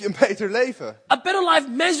 leef je een beter leven. a better life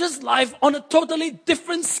measures life on a totally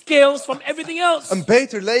different scales from everything else. Een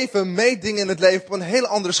beter leven meet dingen in het leven op een hele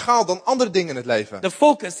andere schaal dan andere dingen in het leven. The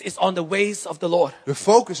focus is on the ways of the Lord. De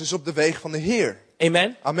focus is op de wegen van de Heer.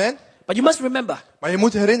 Amen. Amen. But you must remember, Maar je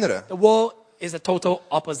moet herinneren the world is a total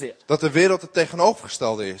opposite. dat de wereld het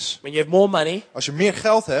tegenovergestelde is. When you have more money, Als je meer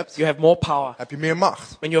geld hebt, you have more power. heb je meer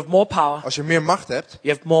macht. When you have more power, Als je meer macht hebt,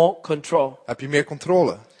 you have more control. heb je meer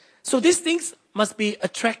controle. So these things must be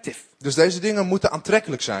attractive. Dus deze dingen moeten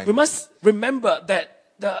aantrekkelijk We zijn. must remember that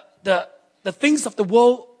the things of the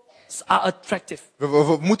world are attractive.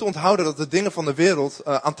 We moeten onthouden dat de dingen van de wereld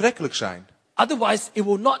aantrekkelijk zijn. Otherwise, it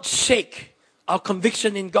will not shake our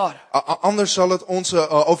conviction in God. Anders zal het onze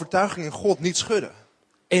overtuiging in God niet schudden.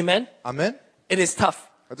 Amen. Amen. It is tough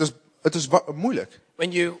Het is moeilijk.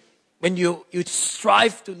 when you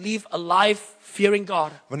strive to live a life fearing God,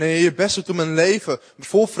 Wanneer je je best doet om een leven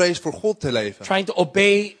vol vrees voor God te leven. trying to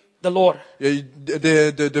obey the Lord.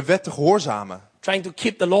 De wet te gehoorzamen. trying to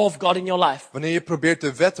keep the law of God in your life, Wanneer je probeert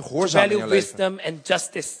de wet te gehoorzamen in value je leven. wisdom and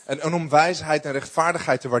justice, En om wijsheid en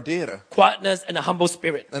rechtvaardigheid te waarderen. quietness and a humble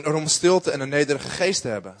spirit. En om stilte en een nederige geest te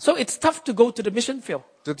hebben. So it's tough to go to the mission field,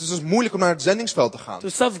 Het is dus moeilijk om naar het zendingsveld te gaan. to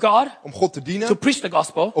serve God, Om God te to dienen. preach the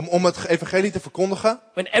gospel, Om het evangelie te verkondigen.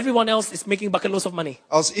 when everyone else is making bucket loads of money.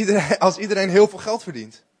 Als iedereen heel veel geld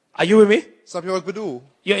verdient. Are you with me? Snap je wat ik bedoel?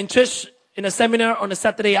 You're in church in a seminar on a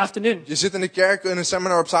Saturday afternoon. Je zit in de kerk in een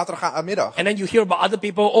seminar op zaterdagmiddag. And then you hear about other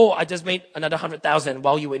people, oh, I just made another 100,000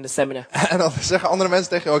 while you were in the seminar. En dan zeggen andere mensen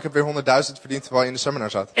tegen je, oh, ik heb weer 100.000 verdiend terwijl je in de seminar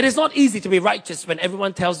zat. It is not easy to be righteous when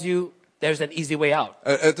everyone tells you there's an easy way out.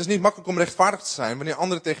 Het is niet makkelijk om rechtvaardig te zijn wanneer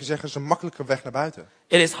anderen tegen je zeggen, er is een makkelijke weg naar buiten.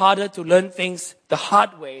 It is harder to learn things the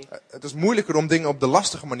hard way Het is moeilijker om dingen op de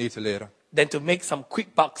lastige manier te leren. than to make some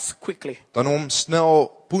quick bucks quickly. Dan om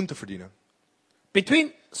snel poen te verdienen.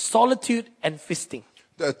 Between solitude and feasting,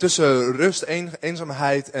 Tussen rust,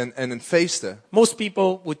 eenzaamheid en een feesten most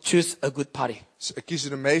people would choose a good party. kiezen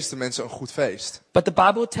de meeste mensen een goed feest. But the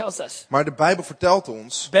Bible tells us Maar de Bijbel vertelt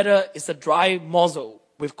ons, better is a dry morsel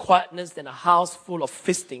with quietness than a house full of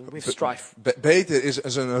feasting with strife. beter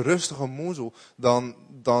is een rustige moezel dan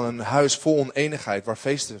een huis vol oneenigheid waar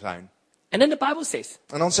feesten zijn. And then the Bible says,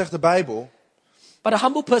 En dan zegt de Bijbel, but a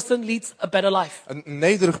humble person leads a better life. een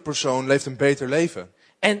nederig persoon leeft een beter leven.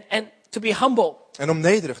 And to be humble En om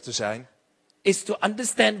nederig te zijn, is to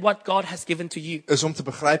understand what God has given to you. is om te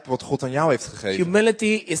begrijpen wat God aan jou heeft gegeven.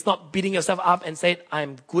 Humility is not beating yourself up and saying,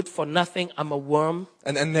 I'm good for nothing, I'm a worm,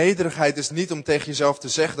 En nederigheid is niet om tegen jezelf te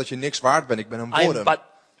zeggen dat je niks waard bent. Ik ben een I'm worm. but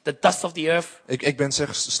the dust of the earth. Ik ben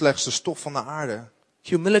slechts de stof van de aarde.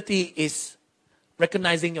 Humility is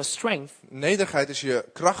recognizing your strength Nederigheid is je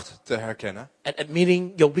kracht te herkennen and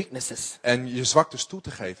admitting your weaknesses. en je zwaktes toe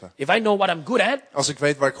te geven. If I know what I'm good at, Als ik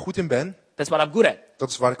weet waar ik goed in ben, that's what I'm good at. dat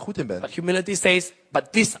is waar ik goed in ben. But humility says,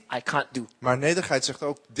 but this I can't do. Maar nederigheid zegt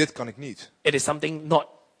ook, dit kan ik niet. It is something not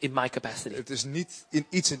in my capacity. Het is niet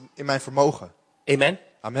iets in mijn vermogen. Amen.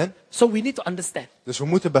 Amen. So we need to understand Dus we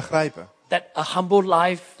moeten begrijpen that a humble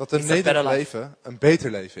life dat een is a better nederig life. leven een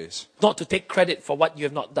beter leven is. Not to take credit for what you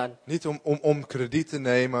have not done. Niet om krediet te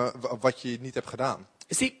nemen wat je niet hebt gedaan. You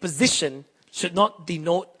see, position should not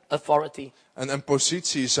denote authority. En een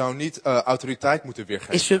positie zou niet autoriteit moeten It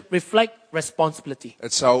weergeven. should reflect responsibility.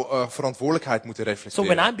 Het zou verantwoordelijkheid moeten So when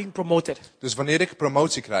reflecteren. I'm being promoted, Dus wanneer ik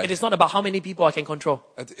promotie it krijg, is not about how many people I can control.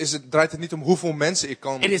 draait het niet om hoeveel mensen ik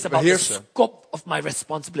kan It is about the beheersen. scope of my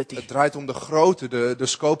responsibility. Het draait om de grootte, de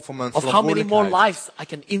scope van mijn Of how many more verantwoordelijkheid. lives I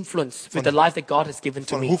can influence with the life that God has given to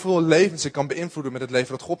Van me. hoeveel levens ik kan beïnvloeden met het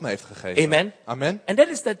leven dat God me heeft gegeven. Amen. Amen. And that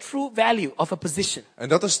is the true value of a position. En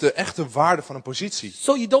dat is de echte waarde van een positie.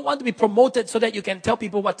 So you don't want to be promoted so that you can tell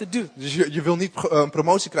people what to do. Dus je wil niet een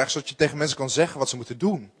promotie krijgen zodat je tegen mensen kan zeggen wat ze moeten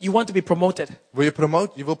doen. You want to be promoted Je wil so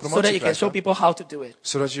that promotie you can show krijgen, people how to do it.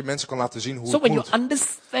 zodat je mensen kan laten zien hoe So het when you moet.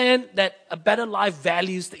 understand that a better life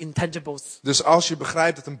values the intangibles, Dus als je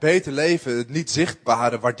begrijpt dat een beter leven het niet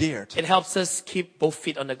zichtbare waardeert, it helps us keep both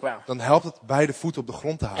feet on the ground dan helpt het beide voeten op de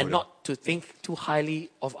grond te and houden. not to think too highly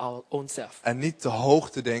of our own self. En niet te hoog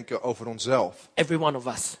te denken over onszelf. Every one of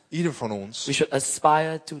us, Ieder van ons. we should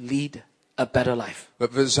aspire to lead a better life.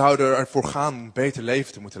 We zouden ervoor gaan om een beter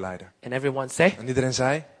leven te moeten leiden. And everyone say, En iedereen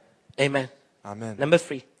zei, amen. amen. Number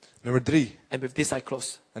 3, Nummer 3. and with this I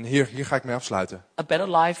close. En hier ga ik mee afsluiten. A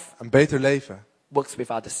better life Een beter leven works with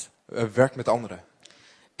others. werkt met anderen.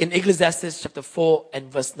 In Ecclesiastes chapter 4 and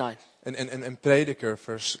verse 9, En Prediker,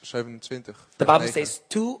 vers 27. the vers Bible 9. says,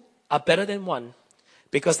 2 are better than one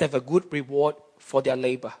because they have a good reward for their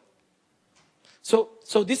labor.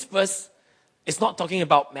 So this verse is not talking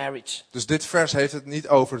about marriage. Dus dit vers heeft het niet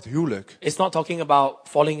over het huwelijk. It's not talking about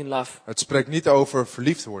falling in love. Het spreekt niet over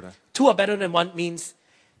verliefd worden. 2 are better than one means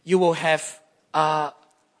you will have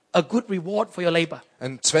a good reward for your labor.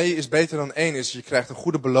 En 2 is beter dan 1, is je krijgt een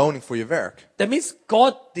goede beloning voor je werk. That means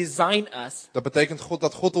God designed us Dat betekent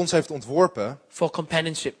dat God ons heeft ontworpen for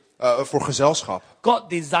companionship. voor gezelschap. God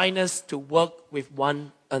designed us to work with one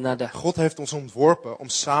another. God heeft ons ontworpen om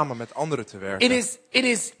samen met anderen te werken. It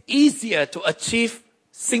is easier to achieve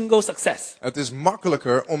single success. Het is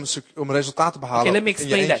makkelijker om resultaten te behalen Okay, let me in je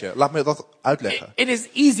explain eentje. that. Laat me dat uitleggen. It is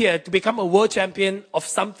easier to become a world champion of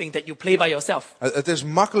something that you play by yourself. Het is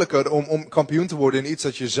makkelijker om kampioen te worden in iets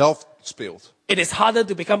dat je zelf speelt. It is harder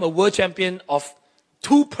to become a world champion of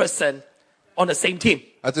 2 person on the same team.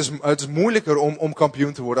 Het is moeilijker om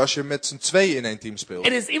kampioen te worden als je met z'n tweeën in één team speelt.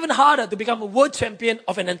 It is even harder to become a world champion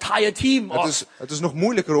of an entire team of Het is nog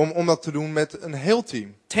moeilijker om dat te doen met een heel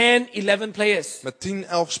team. 10, 11 players. Met 10,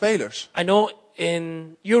 11 spelers. I know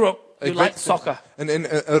in Europe, You Ik like weet- soccer, En in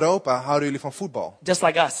Europa houden jullie van voetbal. just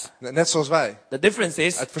like us. Net zoals wij. The difference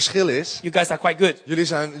is, Het verschil is, you guys are quite good, jullie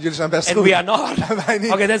zijn best and goed. we are not. En wij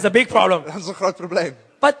niet. Okay, that's a big problem. Dat is een groot probleem.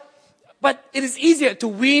 But it is easier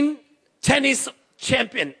to win tennis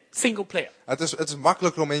champion single player. Het is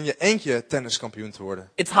makkelijker om in je eentje tenniskampioen te worden.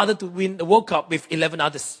 It's harder to win the World Cup with 11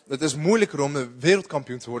 others. Het is moeilijker om de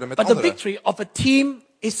wereldkampioen te worden met But the anderen. victory of a team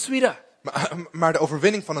is sweeter. Maar de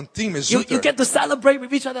overwinning van een team is You zoeter. get to celebrate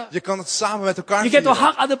with each other. Je kan het samen met elkaar You get to vieren.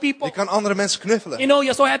 hug other people. Je kan andere mensen knuffelen. You know,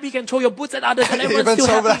 you're so happy you can throw your boots at others and Je everyone's bent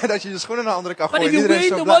still zo happy. blij dat je je schoenen naar anderen kan But gooien. if you Iedereen is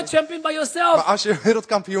win zo the blij. world champion by Maar yourself, als je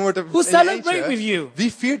wereldkampioen wordt in who je celebrate with eentje, you?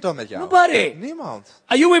 wie viert dan met jou? Nobody. Niemand.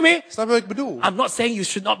 Are you with me? Snap je wat ik bedoel? I'm not saying you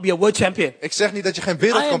should not be a world champion. Ik zeg niet dat je geen I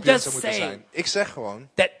wereldkampioen am zou just moeten saying zijn. Ik zeg gewoon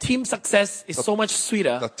That team success is so much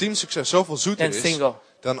sweeter dat teamsucces zoveel zoeter than is single.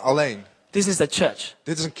 dan alleen. This is the church.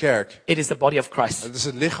 Dit is een kerk. It is the body of Christ. Het is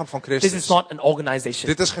het lichaam van This Christus. is not an organization.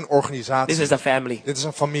 Dit is geen organisatie. This is a family. Dit is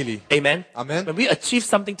een familie. Amen. Amen. When we achieve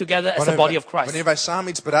something together as a body of Wanneer Christ, wij samen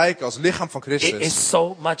iets bereiken als lichaam van it Christus, is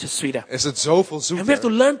so much sweeter. is het zoveel And we have to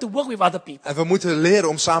zoeter. learn to work with other people. En we moeten leren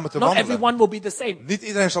om samen te Not wandelen. everyone will be the same. Niet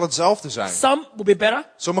iedereen zal hetzelfde zijn. Some will be better.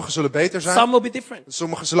 Sommigen zullen beter zijn. Some will be different.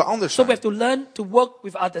 Sommigen zullen anders So we zijn. have to learn to work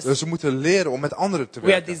with others. Dus we moeten leren om met anderen te We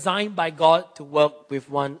are werken. designed by God to work with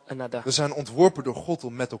one another. We zijn ontworpen door God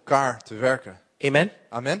om met elkaar te werken. Amen.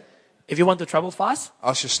 Amen. If you want to travel fast,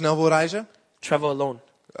 Als je snel wil reizen, travel alone.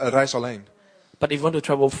 reis alleen. But if you want to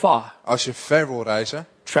travel far, Als je ver wil reizen,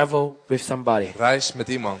 travel with somebody. reis met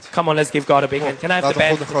iemand. Come on, let's give God a big hand. Can I have the Laten we band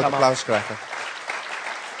God een to groot come up? applaus krijgen.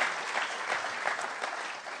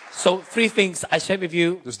 So 3 things I shared with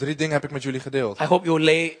you. Dus 3 dingen heb ik met jullie gedeeld. I hope you will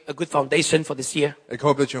lay a good foundation for this year. Ik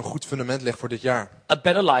hoop dat je een goed fundament legt voor dit jaar. A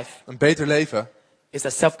better life Een beter leven is a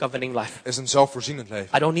self-governing life. is een zelfvoorzienend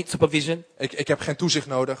leven. I don't need supervision. Ik heb geen toezicht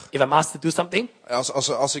nodig. If I'm asked to do something,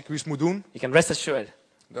 Als ik iets moet doen, you can rest assured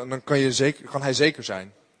dan kan hij zeker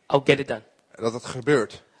zijn I'll get it done. dat het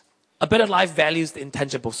gebeurt. A better life values the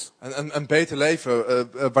intangibles, Een beter leven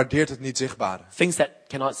waardeert het niet zichtbare. things that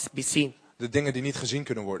cannot be seen. De dingen die niet gezien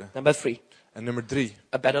kunnen worden. Number 3, En nummer 3,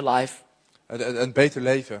 a better life een beter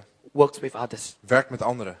leven works with others. werkt met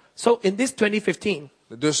anderen. So in this 2015,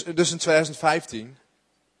 Dus in 2015,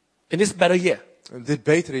 in this better year, dit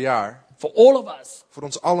betere jaar, for all of us, voor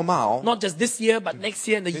ons allemaal, not just this year, but next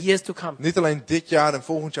year and the years to come, niet alleen dit jaar en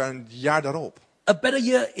volgend jaar en het jaar daarop. a better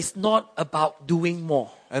year is not about doing more.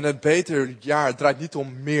 En het beter jaar draait niet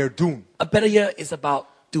om meer doen. A better year is about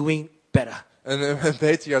doing better. Een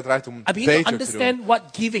beter jaar draait om I begin to beter te doen. understand what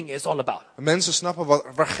giving is all about. Mensen snappen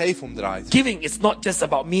waar geven om draait. Giving is not just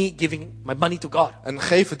about me giving my money to God. En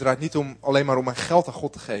geven draait niet alleen maar om mijn geld aan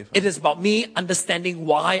God te geven. It is about me understanding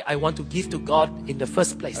why I want to give to God in the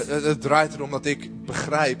first place. Het draait erom dat ik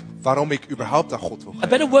begrijp waarom ik überhaupt aan God wil A geven.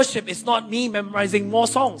 better worship is not me memorizing more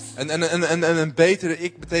songs, En een betere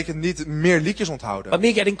ik betekent niet meer liedjes onthouden. but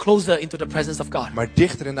me getting closer into the presence of God. Maar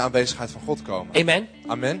dichter in de aanwezigheid van God komen. Amen.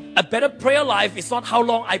 Amen. A better prayer life is not how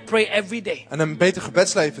long I pray every day, En een beter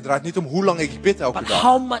gebedsleven draait niet om hoe lang ik bid elke but dag.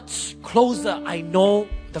 how much closer I know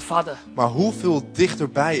the Father. Maar hoeveel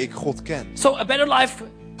dichterbij ik God ken. So a better life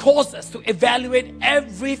calls us to evaluate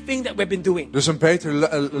everything that we've been doing. Dus een beter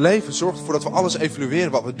leven zorgt ervoor dat we alles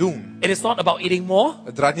evalueren wat we doen. It is not about eating more,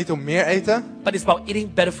 Het draait niet om meer eten, but it's about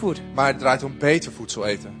eating better food. maar het draait om beter voedsel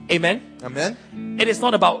eten. Amen. Amen. It is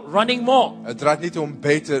not about running more, Het draait niet om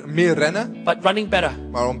meer rennen, but running better.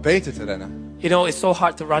 maar om beter te rennen. You know, it's so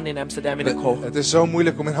hard to run in Amsterdam in the cold. Het is zo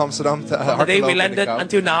moeilijk om in Amsterdam te The hard te day we lopen in de landed kou.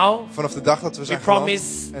 until now, Vanaf de dag dat we we zijn geland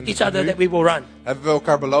promised en each other nu that we will run. hebben we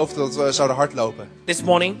elkaar beloofd dat we zouden hardlopen. This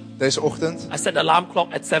morning, Deze ochtend I set the alarm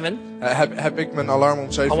clock at 7. heb ik mijn alarm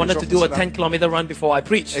om 7 I uur wanted to ochtends do a gedaan. 10-kilometer run before I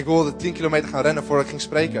preach. Ik wilde 10 kilometer gaan rennen voordat ik ging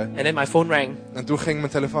spreken. And then my phone rang. En toen ging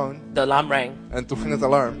mijn telefoon. The alarm rang. En toen ging het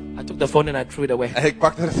alarm. I took the phone and I threw it away. En ik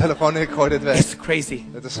pakte de telefoon en ik gooide het weg. It's crazy.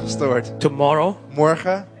 Het is gestoord. Tomorrow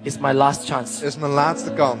Morgen is my last chance. is mijn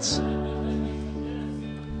laatste kans.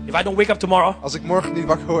 If I don't wake up tomorrow, Als ik morgen niet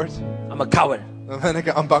wakker word, I'm a coward. dan ben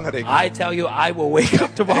ik een bangerik. I tell you, I will wake up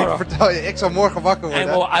Ik tomorrow. vertel je, ik zal morgen wakker And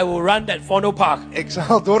worden. I will run that Fondo Park. Ik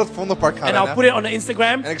zal door het Vondelpark gaan And I'll put rennen. it on the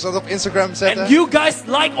Instagram. En ik zal het op Instagram zetten. And you guys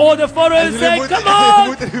like all the photos En and jullie say, moeten, come jullie on!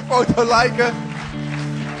 moeten die foto liken.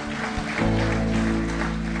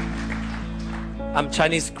 I'm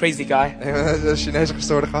Chinese crazy guy. Ik ben een Chinese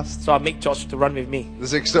gestoorde gast. So I make Josh to run with me.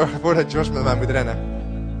 Dus ik zorg ervoor dat Josh met mij moet rennen.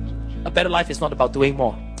 A better life is not about doing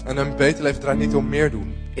more. En een beter leven draait niet om meer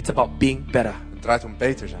doen. It's about being better. Het draait om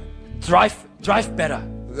beter zijn. Drive better.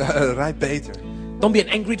 Rijd beter. Don't be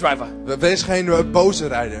an angry driver. Wees geen boze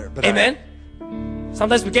rijder. Amen.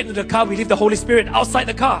 Sometimes we get into the car, we leave the Holy Spirit outside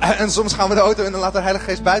the car. En soms gaan we de auto in en laten de Heilige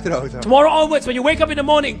Geest buiten de auto. Tomorrow onwards, when you wake up in the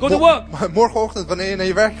morning, go to work, Morgenochtend, wanneer je naar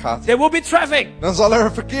je werk gaat, there will be traffic. dan zal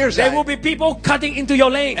er verkeer There will zijn. be people cutting into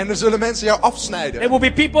your lane. En er zullen mensen jou There afsnijden. will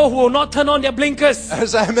be people who will not turn on their blinkers. Er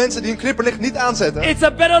zijn mensen die een knipperlicht niet aanzetten. It's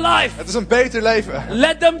a better life. Het is een beter leven.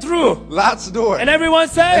 Let them through. Laat ze door. And everyone En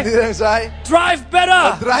say, iedereen zei, drive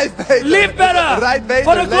better. drijf beter. Live better. Rijd beter.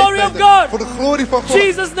 For the leef glory of beter. God. Voor de glorie van God.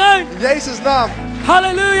 Jesus' name. In Jezus' naam.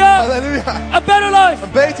 Hallelujah. Halleluja. A better life.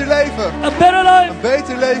 Een beter leven. A better life. Een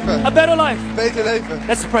beter leven. A better life. Een beter leven.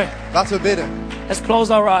 Let's pray. Laten we bidden. Let's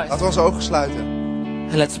close our eyes. Laten we onze ogen sluiten.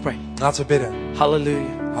 And let's pray. Laten we bidden.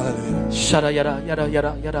 Hallelujah. Halleluja. Shada yada yada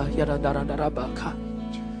yada yada yada dara dara baka.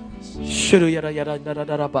 Shuru yada yada dara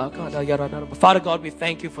dara baka da yada dara. Father God, we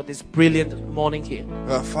thank you for this brilliant morning here.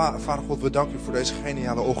 Vader God, we danken u voor deze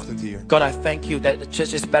geniale ochtend hier. God, I thank you that the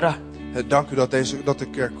church is better. Dank u dat de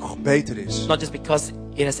kerk beter is. Not just because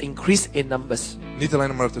it has increased in numbers, Niet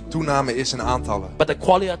alleen maar dat er toename is in aantallen. but the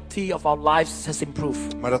quality of our lives has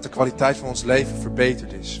improved. Maar dat de kwaliteit van ons leven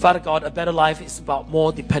verbeterd is. Father God, a better life is about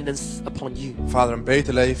more dependence upon you. Vader, een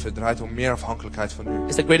beter leven draait om meer afhankelijkheid van u.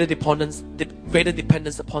 It's a greater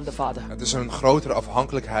dependence upon the Father. Het is een grotere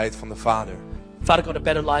afhankelijkheid van de Vader. Father God, a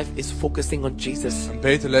better life is focusing on Jesus. Een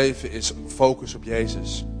beter leven is focus op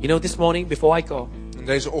Jezus. You know, this morning before I go, En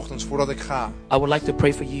deze ochtend, voordat ik ga, I would like to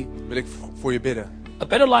pray for you. wil ik voor je bidden. A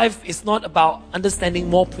better life is not about understanding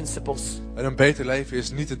more principles. En een beter leven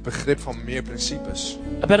is niet het begrip van meer principes.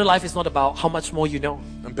 A better life is not about how much more you know.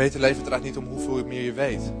 Een beter leven draait niet om hoeveel meer je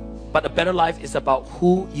weet. But a better life is about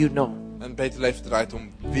who you know. Een beter leven draait om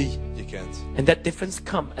wie je kent. And that difference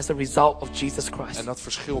comes as a result of Jesus En Christ. dat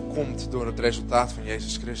verschil komt door het resultaat van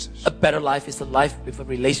Jezus Christus. A better life is a life with a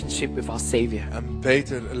relationship with our Savior. Een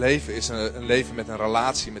beter leven is een leven met een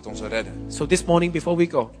relatie met onze redder. So this morning before we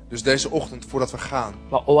go, Dus deze ochtend, voordat we gaan,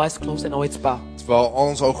 while all eyes closed and all heads bowed, terwijl al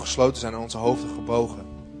onze ogen gesloten zijn en onze hoofden gebogen,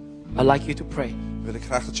 I'd like you to pray. wil ik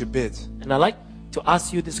graag dat je bidt. And I'd like to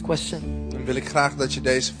ask you this question. En wil ik graag dat je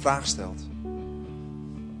deze vraag stelt.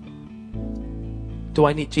 Do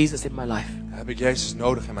I need Jesus in my life? Heb ik Jezus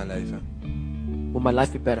nodig in mijn leven? Will my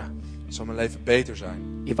life be better Zal mijn leven beter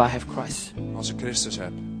zijn if I have Christ? als ik Christus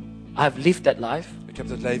heb? I have lived that life. Ik heb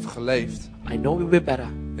dat leven geleefd. I know it will be better.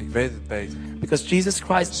 Ik weet het beter. Because Jesus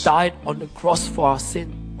Christ died on the cross for our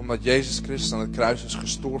sin. Omdat Jezus Christus aan het kruis is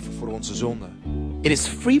gestorven voor onze zonden. It is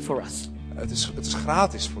free for us Het is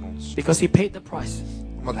gratis voor ons. because He paid the price.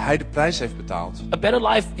 Omdat Hij de prijs heeft betaald. A better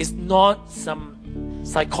life is not some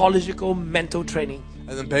psychological mental training.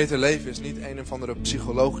 En een beter leven is niet een of andere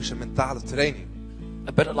psychologische mentale training.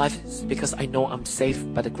 A better life is because I know I'm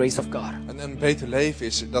saved by the grace of God. En een beter leven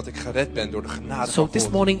is dat ik gered ben door de genade So van this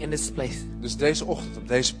God. morning in this place, Dus deze ochtend op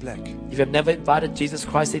deze plek. if you have never invited Jesus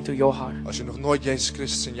Christ into your heart, Als je nog nooit Jezus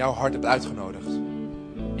Christus in jouw hart hebt uitgenodigd.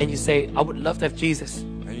 and you say, I would love to have Jesus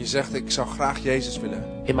En je zegt, ik zou graag Jezus willen.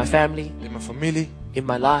 in my family, In mijn familie, in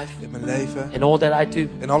my life, in mijn leven, in all that I do.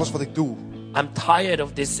 in alles wat ik doe. I'm tired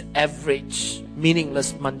of this average,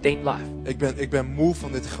 meaningless, mundane life. Ik ben moe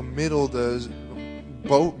van dit gemiddelde,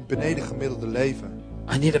 beneden gemiddelde leven.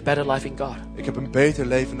 I need a better life in God. Ik heb een beter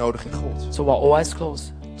leven nodig in God. So while all eyes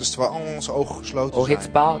closed, Dus terwijl al onze ogen gesloten all heads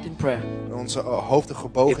zijn. bowed in prayer, En onze hoofden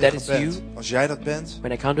gebogen If that in is gebed. you, Als jij dat bent,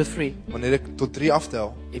 when I count to 3, wanneer ik tot 3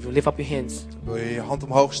 aftel, if you lift up your hands, wil je je hand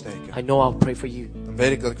omhoog steken. I know I'll pray for you. Dan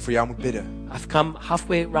weet ik dat ik voor jou moet bidden. I've come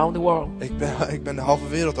halfway around the world Ik ben de halve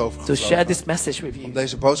wereld to share overgevlogen this message with om you.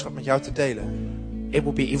 deze boodschap met jou te delen. It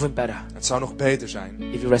will be even better Het zou nog beter zijn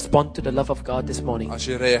if you respond to the love of God this morning. als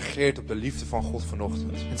je reageert op de liefde van God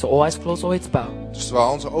vanochtend. And so all eyes closed, all heads bowed. Dus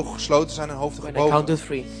terwijl onze ogen gesloten zijn en hoofden When I count to gebogen,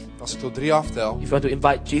 3, als ik tot 3 aftel, if you want to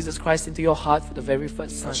invite Jesus Christ into your heart for the very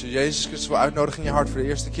first als time, je Jezus Christus wil uitnodigen in je hart voor de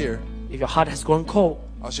eerste keer, if your heart has grown cold,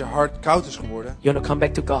 als je hart koud is geworden you want to come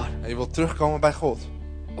back to God, en je wilt terugkomen bij God,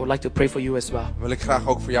 I would like to pray for you as well. dan wil ik graag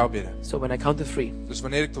ook voor jou bidden. So when I count to 3, Dus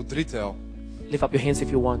wanneer ik tot 3 tel, lift up your hands if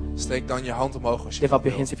you want. steek dan je hand omhoog als je Lift up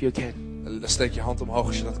your dat hands if you can. wil. Steek je hand omhoog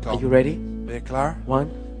als je dat Are you kan. ready? Ben je klaar? 1,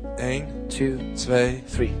 1, 2, 2,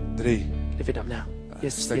 3. 3. Lift it up now.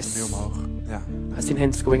 Yes, Steek hem nu yes. omhoog. Ja, I see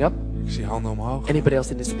hands going up. ik zie handen omhoog. Anybody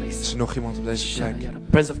else in this Is place? er nog iemand op deze plek? The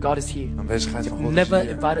presence of God is here. De aanwezigheid van God is Never hier.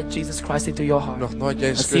 invited Jesus Christ into your heart. Nog nooit I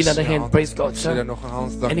Jezus see Christus in another je hand. hand. Praise God, Ik zie er sir. nog een hand.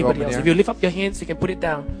 Dank u wel, Anybody else? If meneer. you lift up your hands, you can put it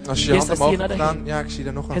down. Als je je Yes, hand I see omhoog hebt another gedaan, hand. ja, ik zie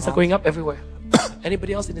er nog een Hands are hand. going up everywhere.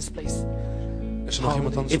 Anybody else in this place? Is er nog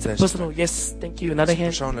iemand anders op It's deze personal. plek? Yes, thank you. Is Another het hand.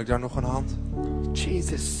 persoonlijk, daar nog een hand.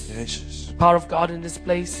 Jesus. Jezus. Power of God in this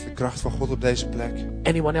place. De kracht van God op deze plek.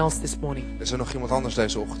 Anyone else this morning? Is er nog iemand anders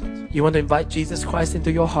deze ochtend? You want to invite Jesus Christ into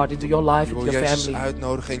your heart, into your life, Je into wil your Jezus family.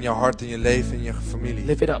 uitnodigen in je hart, in je leven, in je familie.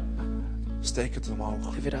 Lift it up. Steek het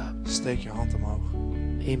omhoog. Lift it up. Steek je hand omhoog.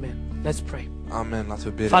 Amen. Let's pray. Amen. Laten we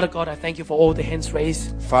bidden. Father God, I thank you for all the hands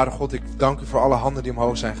raised. Vader God, ik dank u voor alle handen die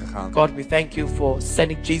omhoog zijn gegaan. God, we thank you for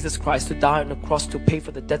sending Jesus Christ to die on the cross to pay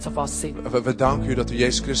for the debts of our sin. We danken u dat u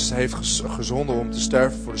Jezus Christus heeft gezonden om te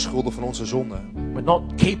sterven voor de schulden van onze zonden. We're not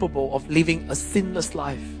capable of living a sinless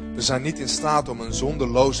life. We zijn niet in staat om een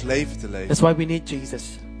zondeloos leven te leven. That's why we need Jesus.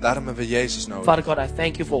 Daarom hebben we Jezus nodig. Father God, I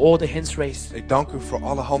thank you for all the hands raised. Ik dank u voor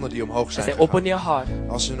alle handen die omhoog As zijn they open gegaan. their heart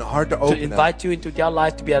Als ze hun harten to openen invite you into their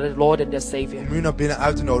life to be their Lord and their Savior. om u naar binnen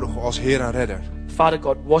uit te nodigen als Heer en Redder. Father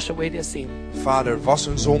God, wash away their sin. Vader, was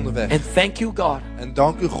hun zonde weg. And thank you, God, En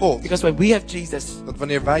dank u God because when we have Jesus, dat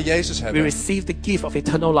wanneer wij Jezus we hebben, receive the gift of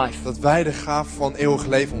eternal life. dat wij de gave van eeuwig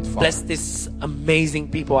leven ontvangen. Bless this amazing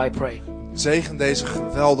people, I pray. Zegen deze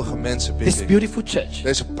geweldige mensen, bid This ik. beautiful church.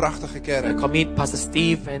 Deze prachtige I kerk. commit Pastor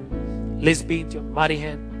Steve and Lisby into your mighty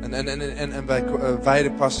hand En wij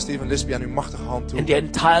wijden Pastor Steve en Lisby aan uw machtige hand toe. and the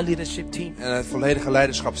entire leadership team. En het volledige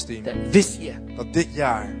leiderschapsteam. That this year Dat dit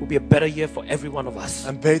jaar will be a better year for every one of us.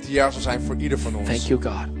 een beter jaar zal zijn voor ieder van ons. Thank you,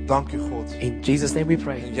 God. Dank u God. In Jesus' name we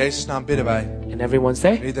pray. In Jezus' naam bidden wij. And everyone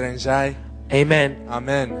say, En iedereen zei, Amen.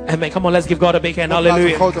 amen. Amen. Come on, let's give God a big hand. Laten we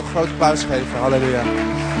Hallelujah. een groot applaus geven. Halleluja.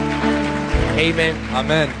 Amen.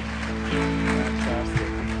 Amen.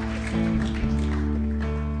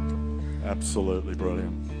 Absolutely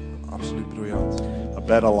brilliant. Absoluut briljant. A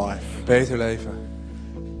better life. Beter leven.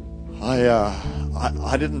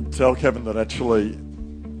 I didn't tell Kevin that actually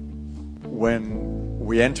when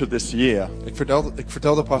we entered this year, Ik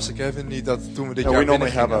vertelde Pastor Kevin niet dat toen we dit we jaar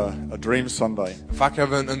normally have binnengingen. a dream Sunday. Vaak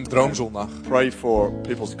hebben we een droomzondag. Pray for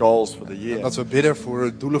people's goals for the year. Dat we bidden voor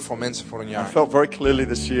de doelen van mensen voor een I jaar. felt very clearly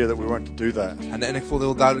this year that we weren't to do that. En ik voelde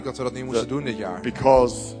heel duidelijk dat we dat niet moesten doen dit jaar.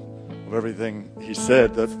 Because of everything he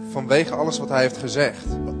said, that Vanwege alles wat hij heeft gezegd.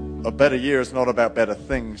 a better year is not about better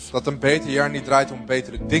things. Dat een beter jaar niet draait om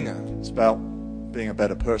betere dingen. It's about being a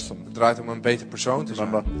better person. Het draait om een beter persoon te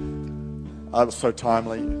Remember, zijn. I was so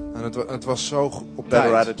timely, En het was zo op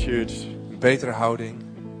better tijd. attitude, Een betere houding.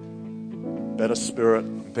 better spirit,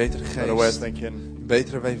 Een betere better way of geest. thinking, Een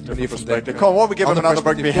betere manier different van perspective. denken. Come on, why don't we give him Ander another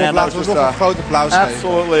big perspectief. hand? Laten we nog een groot applaus geven.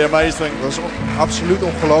 Absolutely amazing. Dat is absoluut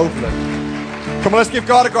ongelooflijk. Come on, let's give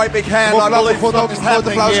God a great big hand. Kom op, I laten we believe God ook een something's groot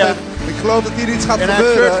happening applaus here. geven. Ik geloof dat hier iets gaat In our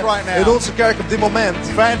gebeuren church right now. in onze kerk op dit moment.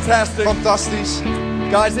 Fantastic. Fantastisch.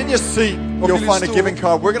 Guys, in your seat, Op you'll jullie find a stoel giving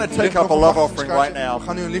card. We're going to take ligt up nog a een love offering right machtigingskaartje. now. We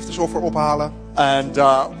gaan nu een liefdesoffer ophalen. And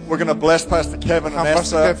we're going to bless Pastor Kevin We and gaan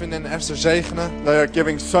Pastor Esther. Kevin en Esther zegenen. They are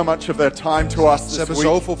giving so much of their time to us Ze this hebben week.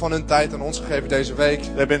 zoveel van hun tijd aan ons gegeven deze week.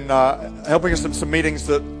 They've been helping us in some meetings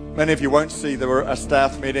that many of you won't see. There were a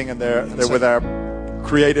staff meeting and they're with our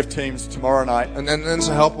creative teams tomorrow night. En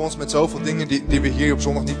ze helpen ons met zoveel dingen die we hier op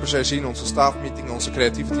zondag niet per se zien. Onze staafmeeting, onze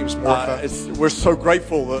creatieve teams morgen. We're so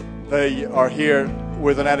grateful that they are here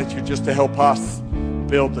with an attitude just to help us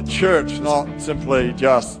build the church, not simply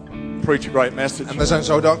just preach a great message. En we zijn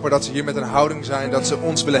zo dankbaar dat ze hier met een houding zijn. Dat ze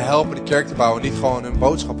ons willen helpen de kerk te bouwen. Niet gewoon een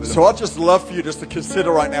boodschap willen. So I'd just love for you just to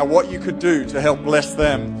consider right now what you could do to help bless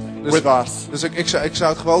them with us. Dus ik zou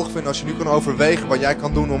het geweldig vinden als je nu kan overwegen wat jij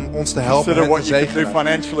kan doen om ons te helpen Consider en what te you could do zegenen.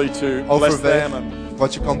 financially to bless them Overweeg and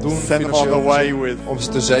wat je kan doen send them on their financieel way gezien with om ze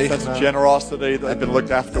te a sense of zegenen. generosity that they've been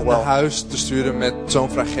looked after Naar well. huis te sturen met zo'n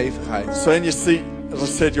vrijgevigheid. So in your seat, as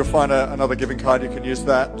I said, you'll find another giving card. You can use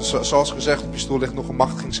that. Dus zoals gezegd, op je stoel ligt nog een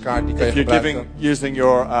machtigingskaart. Die kan je If you're gebruiken. giving using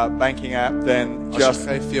your banking app, then Als je just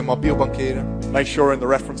geeft via mobiel bankeren. make sure in the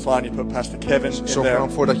reference line you put Pastor Kevin in Zorg er there,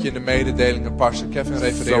 dan voor dat je in de mededelingen Pastor Kevin so we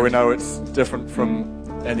refereert. know it's different from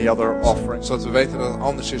any other offering. Zodat we weten dat het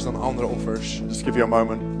anders is dan andere offers. Just give you a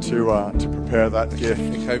moment to prepare that gift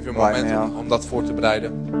Ik geef je een right moment now. om dat voor te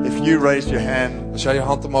bereiden. If you raised your hand, Als jij je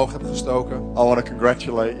hand omhoog hebt gestoken, I want to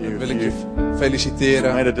congratulate you. wil If ik je you've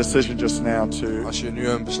feliciteren. made a decision just now to Als je nu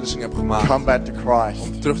een beslissing hebt gemaakt come back to Christ,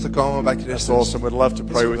 om terug te komen bij that's Christus. awesome. We'd love to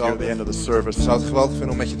pray with you at the end of the Ik service. zou het geweldig vinden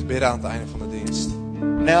om met je te bidden aan het einde van de dienst.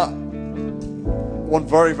 Now, one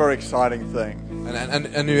very, very exciting thing.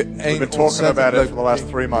 En nu We've been één talking ontzettend about it leuk for the last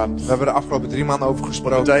ding. 3 months. We hebben er de afgelopen 3 maanden over The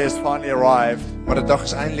gesproken. day has finally arrived Maar de dag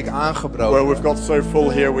is eindelijk where aangebroken. we've got so full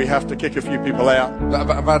here we have to kick a few people out.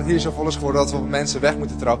 Waar het hier zo vol is geworden dat we mensen weg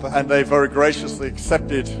moeten trappen. And they very graciously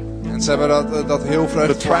accepted En ze hebben dat heel the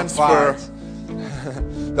vreugdevol transfer aanvaard.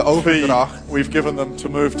 De overdracht we've given them to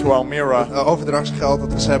move to Almira. Overdrachtsgeld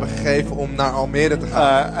dat we ze hebben gegeven om naar Almere te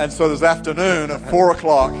gaan. And so this afternoon at 4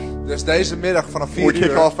 o'clock, Dus deze middag vanaf we 4 kick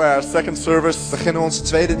uur off our second service, beginnen we onze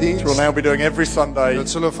tweede dienst. which we'll now be doing every Sunday. Dat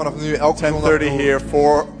zullen we vanaf nu elke zondag 10:30 doen. here,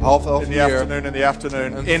 4 Half elf in the hier.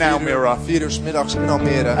 afternoon En in Almira. 4 uur 's middags in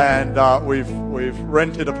Almere. And we've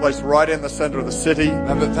rented a place right in the center of the city,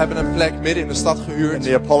 We hebben een plek midden in de stad in gehuurd.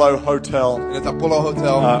 the Apollo Hotel. In het Apollo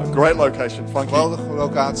Hotel. Great location, funky, Geweldige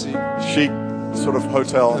locatie. chic sort of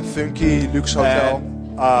hotel. Een funky, luxe hotel.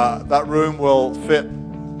 And that room will fit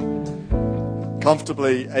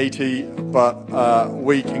comfortably 80, but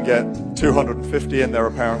we can get 250 in there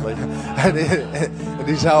apparently. En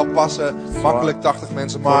die zaal passen makkelijk 80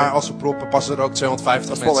 mensen, maar als ze proppen passen er ook 250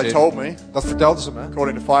 That's what mensen they in. told me, Dat vertelden ze me.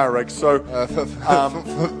 according to fire regs. So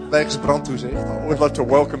Wegens brandtoezicht. we'd love to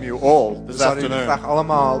welcome you all this We zouden jullie afternoon. graag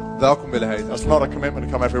allemaal welkom willen heten. That's not a commitment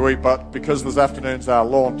to come every week, but because this afternoon's our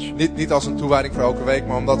launch. Niet als een toewijding voor elke week,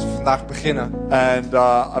 maar omdat we vandaag beginnen. And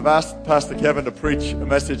I've asked Pastor Kevin to preach a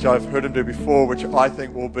message I've heard him do before, which I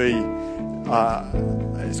think will be,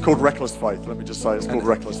 it's called Reckless Faith. Let me just say, it's called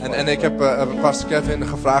Reckless Faith. En ik heb pastor Kevin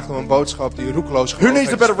gevraagd om een boodschap die roekeloos Who geloof needs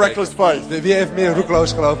a heeft bit of te spreken. reckless faith? Wie heeft meer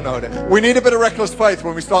roekeloos geloof nodig? We need a bit of reckless faith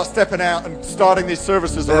when we start stepping out and starting these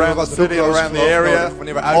services We hebben around wat the city and roekeloos around the geloof area, nodig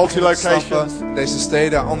wanneer we uit beginnen te multi-locations. stappen in deze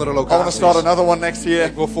steden, andere I want to locaties. start another one next year,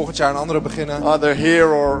 Ik wil volgend jaar een andere beginnen. either here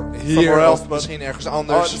or somewhere Hier else. of But misschien ergens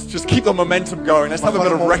anders. just keep the momentum going. Let's have a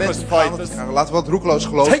bit of reckless faith. Laten we wat roekeloos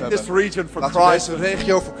geloof Take hebben. this region for Laten we Christ. deze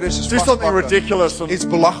regio voor Christus Do something vastpakken. ridiculous and Iets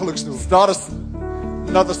belachelijks doen. start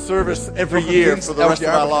another service every Nog een year dienst for the elk rest of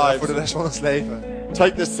jaar our beginnen voor de lives. rest van ons leven.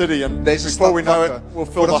 Take this city and Deze before we stad know it, pakken. we'll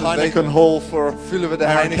fill Voordat the we het Heineken weten, Hall for vullen we de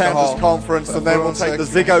our Heineken campus Hall. conference, and then Voor we'll onze take the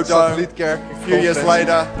Ziggo Dome satellietkerk a few years conference.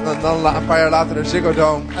 later. Dan een paar jaar later de Ziggo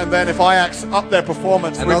Dome. And then if Ajax up their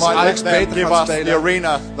performance, En we als might Ajax let them beter give gaat us the spelen,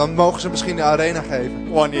 arena dan mogen ze misschien de arena geven.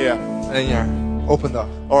 1 year. 1 jaar. Op een dag.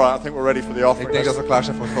 All right, I think we're ready for the offering. Ik denk dat we klaar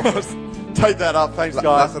zijn voor het offer. Take that up. Thanks, guys.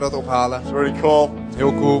 Laten we dat ophalen. It's really cool.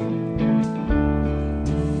 Heel cool.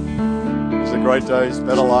 It's a great day. It's a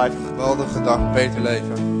better life. Geweldige dag. Beter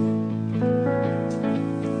leven.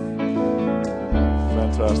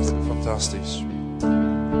 Fantastic. Fantastisch.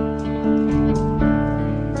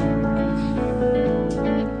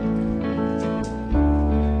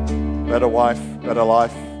 Better wife, better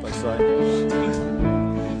life, they say.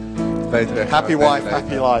 Beter echtgenoot, Happy beter wife, leven.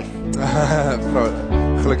 happy life.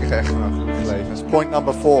 Gelukkig echtgenoot, gelukkig leven. Point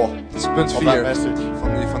number 4 Dat is punt of 4 that message.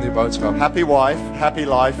 van die boodschap. Happy wife, happy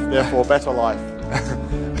life, therefore better life.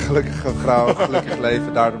 Gelukkige vrouw, gelukkig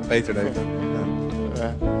leven, daardoor beter leven.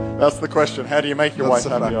 Yeah. That's the question. How do you make your Dat is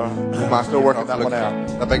wife de vraag. happier? Hoe maak je Still je working vrouw that one gelukkiger?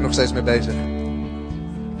 out. Daar ben ik nog steeds mee bezig.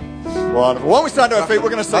 Wonderful. When we stand to our feet, we're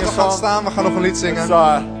going to sing Laten a we gaan song. staan, we gaan nog een lied zingen. Let's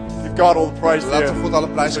give God all the praise Laten here. we God alle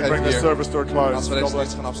prijs We geven bring this hier. service to a close. Als we God deze bless.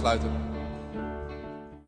 dienst gaan afsluiten.